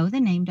and on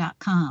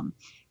knowthename.com.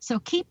 So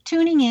keep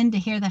tuning in to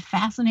hear the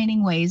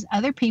fascinating ways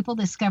other people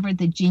discovered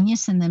the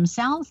genius in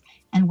themselves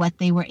and what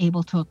they were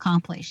able to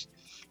accomplish.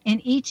 In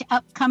each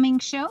upcoming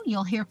show,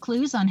 you'll hear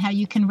clues on how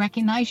you can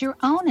recognize your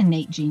own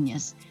innate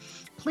genius.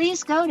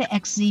 Please go to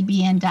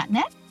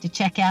xzbn.net to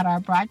check out our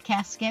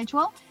broadcast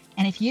schedule.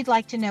 And if you'd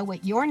like to know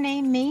what your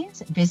name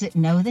means, visit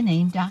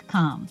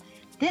knowthename.com.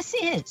 This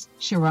is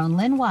Sharon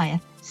Lynn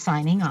Wyeth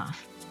signing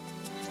off.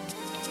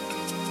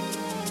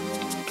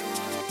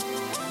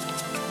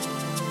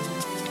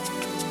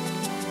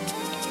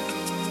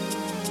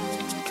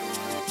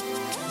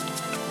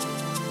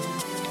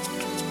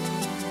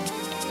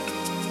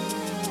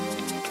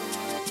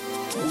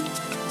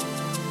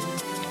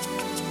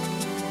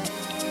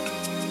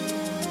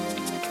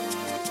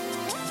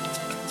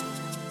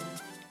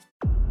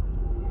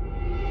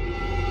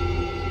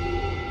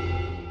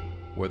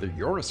 Whether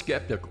you're a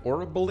skeptic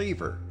or a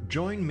believer,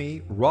 join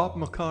me, Rob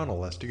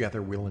McConnell, as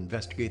together we'll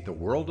investigate the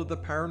world of the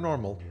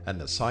paranormal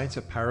and the science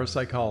of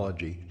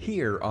parapsychology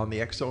here on the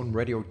X Zone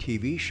Radio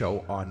TV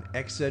show on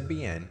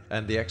XZBN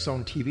and the X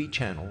Zone TV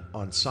channel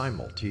on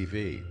Simul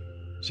TV.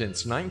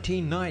 Since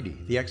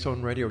 1990, the X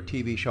Zone Radio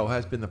TV show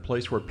has been the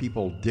place where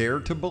people dare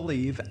to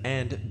believe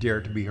and dare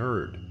to be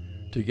heard.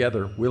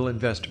 Together, we'll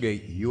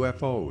investigate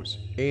UFOs,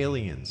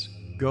 aliens,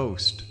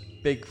 ghosts,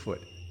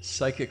 Bigfoot,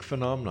 psychic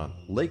phenomenon,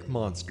 lake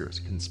monsters,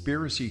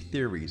 conspiracy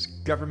theories,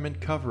 government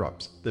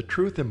cover-ups, the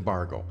truth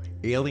embargo,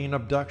 alien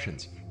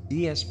abductions,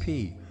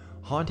 ESP,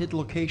 haunted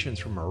locations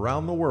from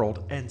around the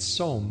world, and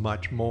so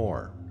much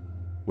more.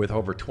 With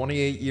over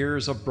 28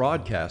 years of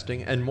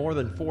broadcasting and more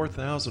than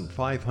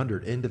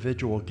 4,500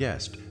 individual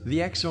guests,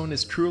 the X Zone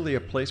is truly a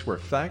place where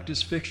fact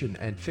is fiction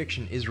and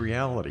fiction is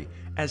reality,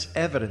 as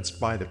evidenced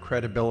by the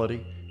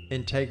credibility,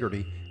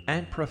 integrity,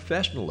 and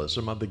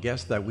professionalism of the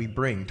guests that we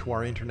bring to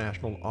our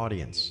international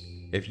audience.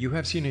 If you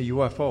have seen a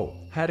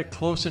UFO, had a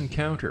close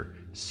encounter,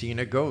 seen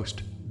a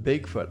ghost,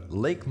 Bigfoot,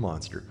 lake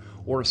monster,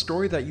 or a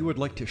story that you would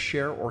like to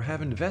share or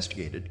have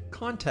investigated,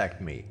 contact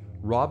me,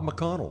 Rob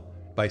McConnell,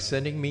 by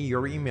sending me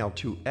your email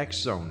to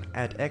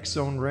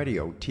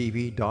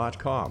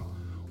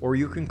xzone@xzoneradiotv.com, or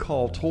you can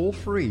call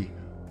toll-free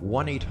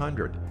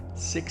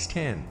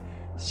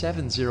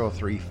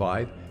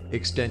 1-800-610-7035,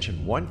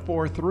 extension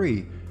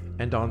 143,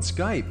 and on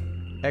Skype,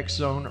 X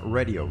Zone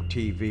Radio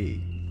TV.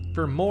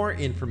 For more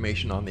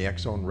information on the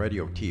X Zone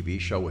Radio TV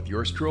show with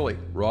yours truly,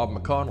 Rob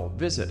McConnell,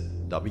 visit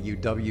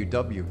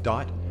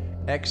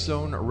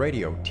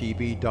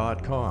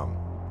www.xzoneradiotv.com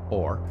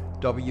or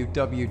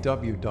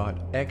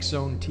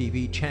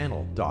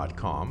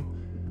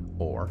www.xzonetvchannel.com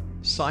or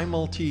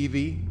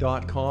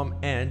simultv.com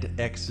and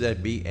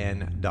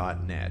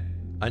xzbn.net.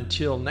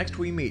 Until next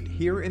we meet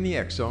here in the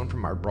X Zone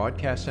from our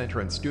broadcast center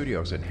and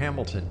studios in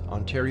Hamilton,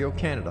 Ontario,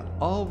 Canada,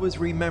 always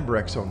remember,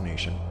 X Zone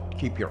Nation,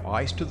 keep your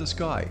eyes to the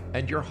sky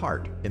and your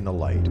heart in the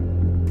light.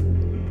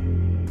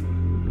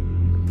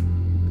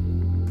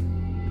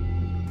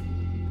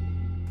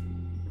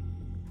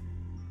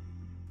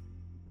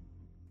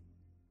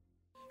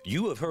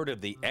 You have heard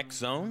of the X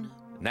Zone?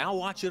 Now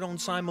watch it on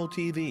Simul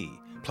TV,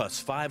 plus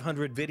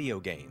 500 video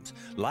games,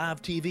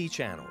 live TV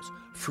channels,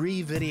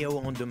 free video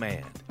on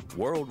demand,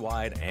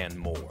 worldwide, and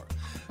more.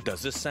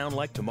 Does this sound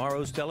like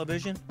tomorrow's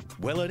television?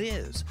 Well, it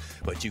is,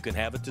 but you can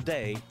have it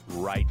today,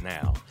 right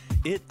now.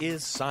 It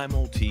is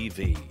Simul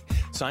TV.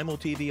 Simul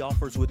TV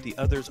offers what the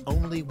others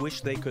only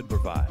wish they could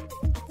provide.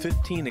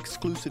 15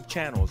 exclusive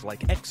channels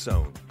like X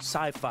Zone,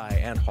 sci-fi,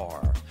 and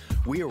horror.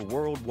 We are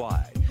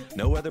worldwide.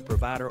 No other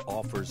provider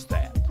offers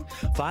that.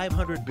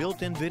 500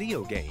 built-in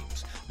video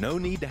games. No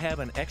need to have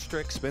an extra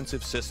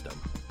expensive system.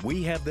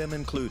 We have them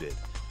included.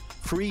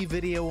 Free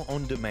video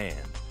on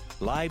demand.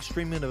 Live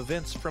streaming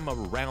events from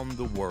around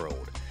the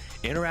world.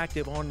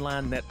 Interactive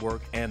online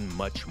network, and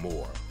much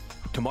more.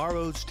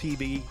 Tomorrow's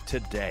TV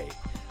today.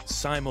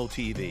 Simul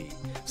TV.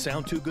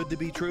 Sound too good to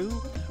be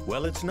true?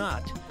 Well, it's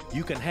not.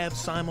 You can have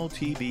Simul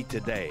TV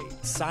today.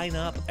 Sign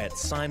up at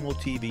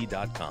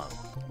simultv.com.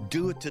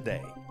 Do it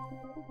today.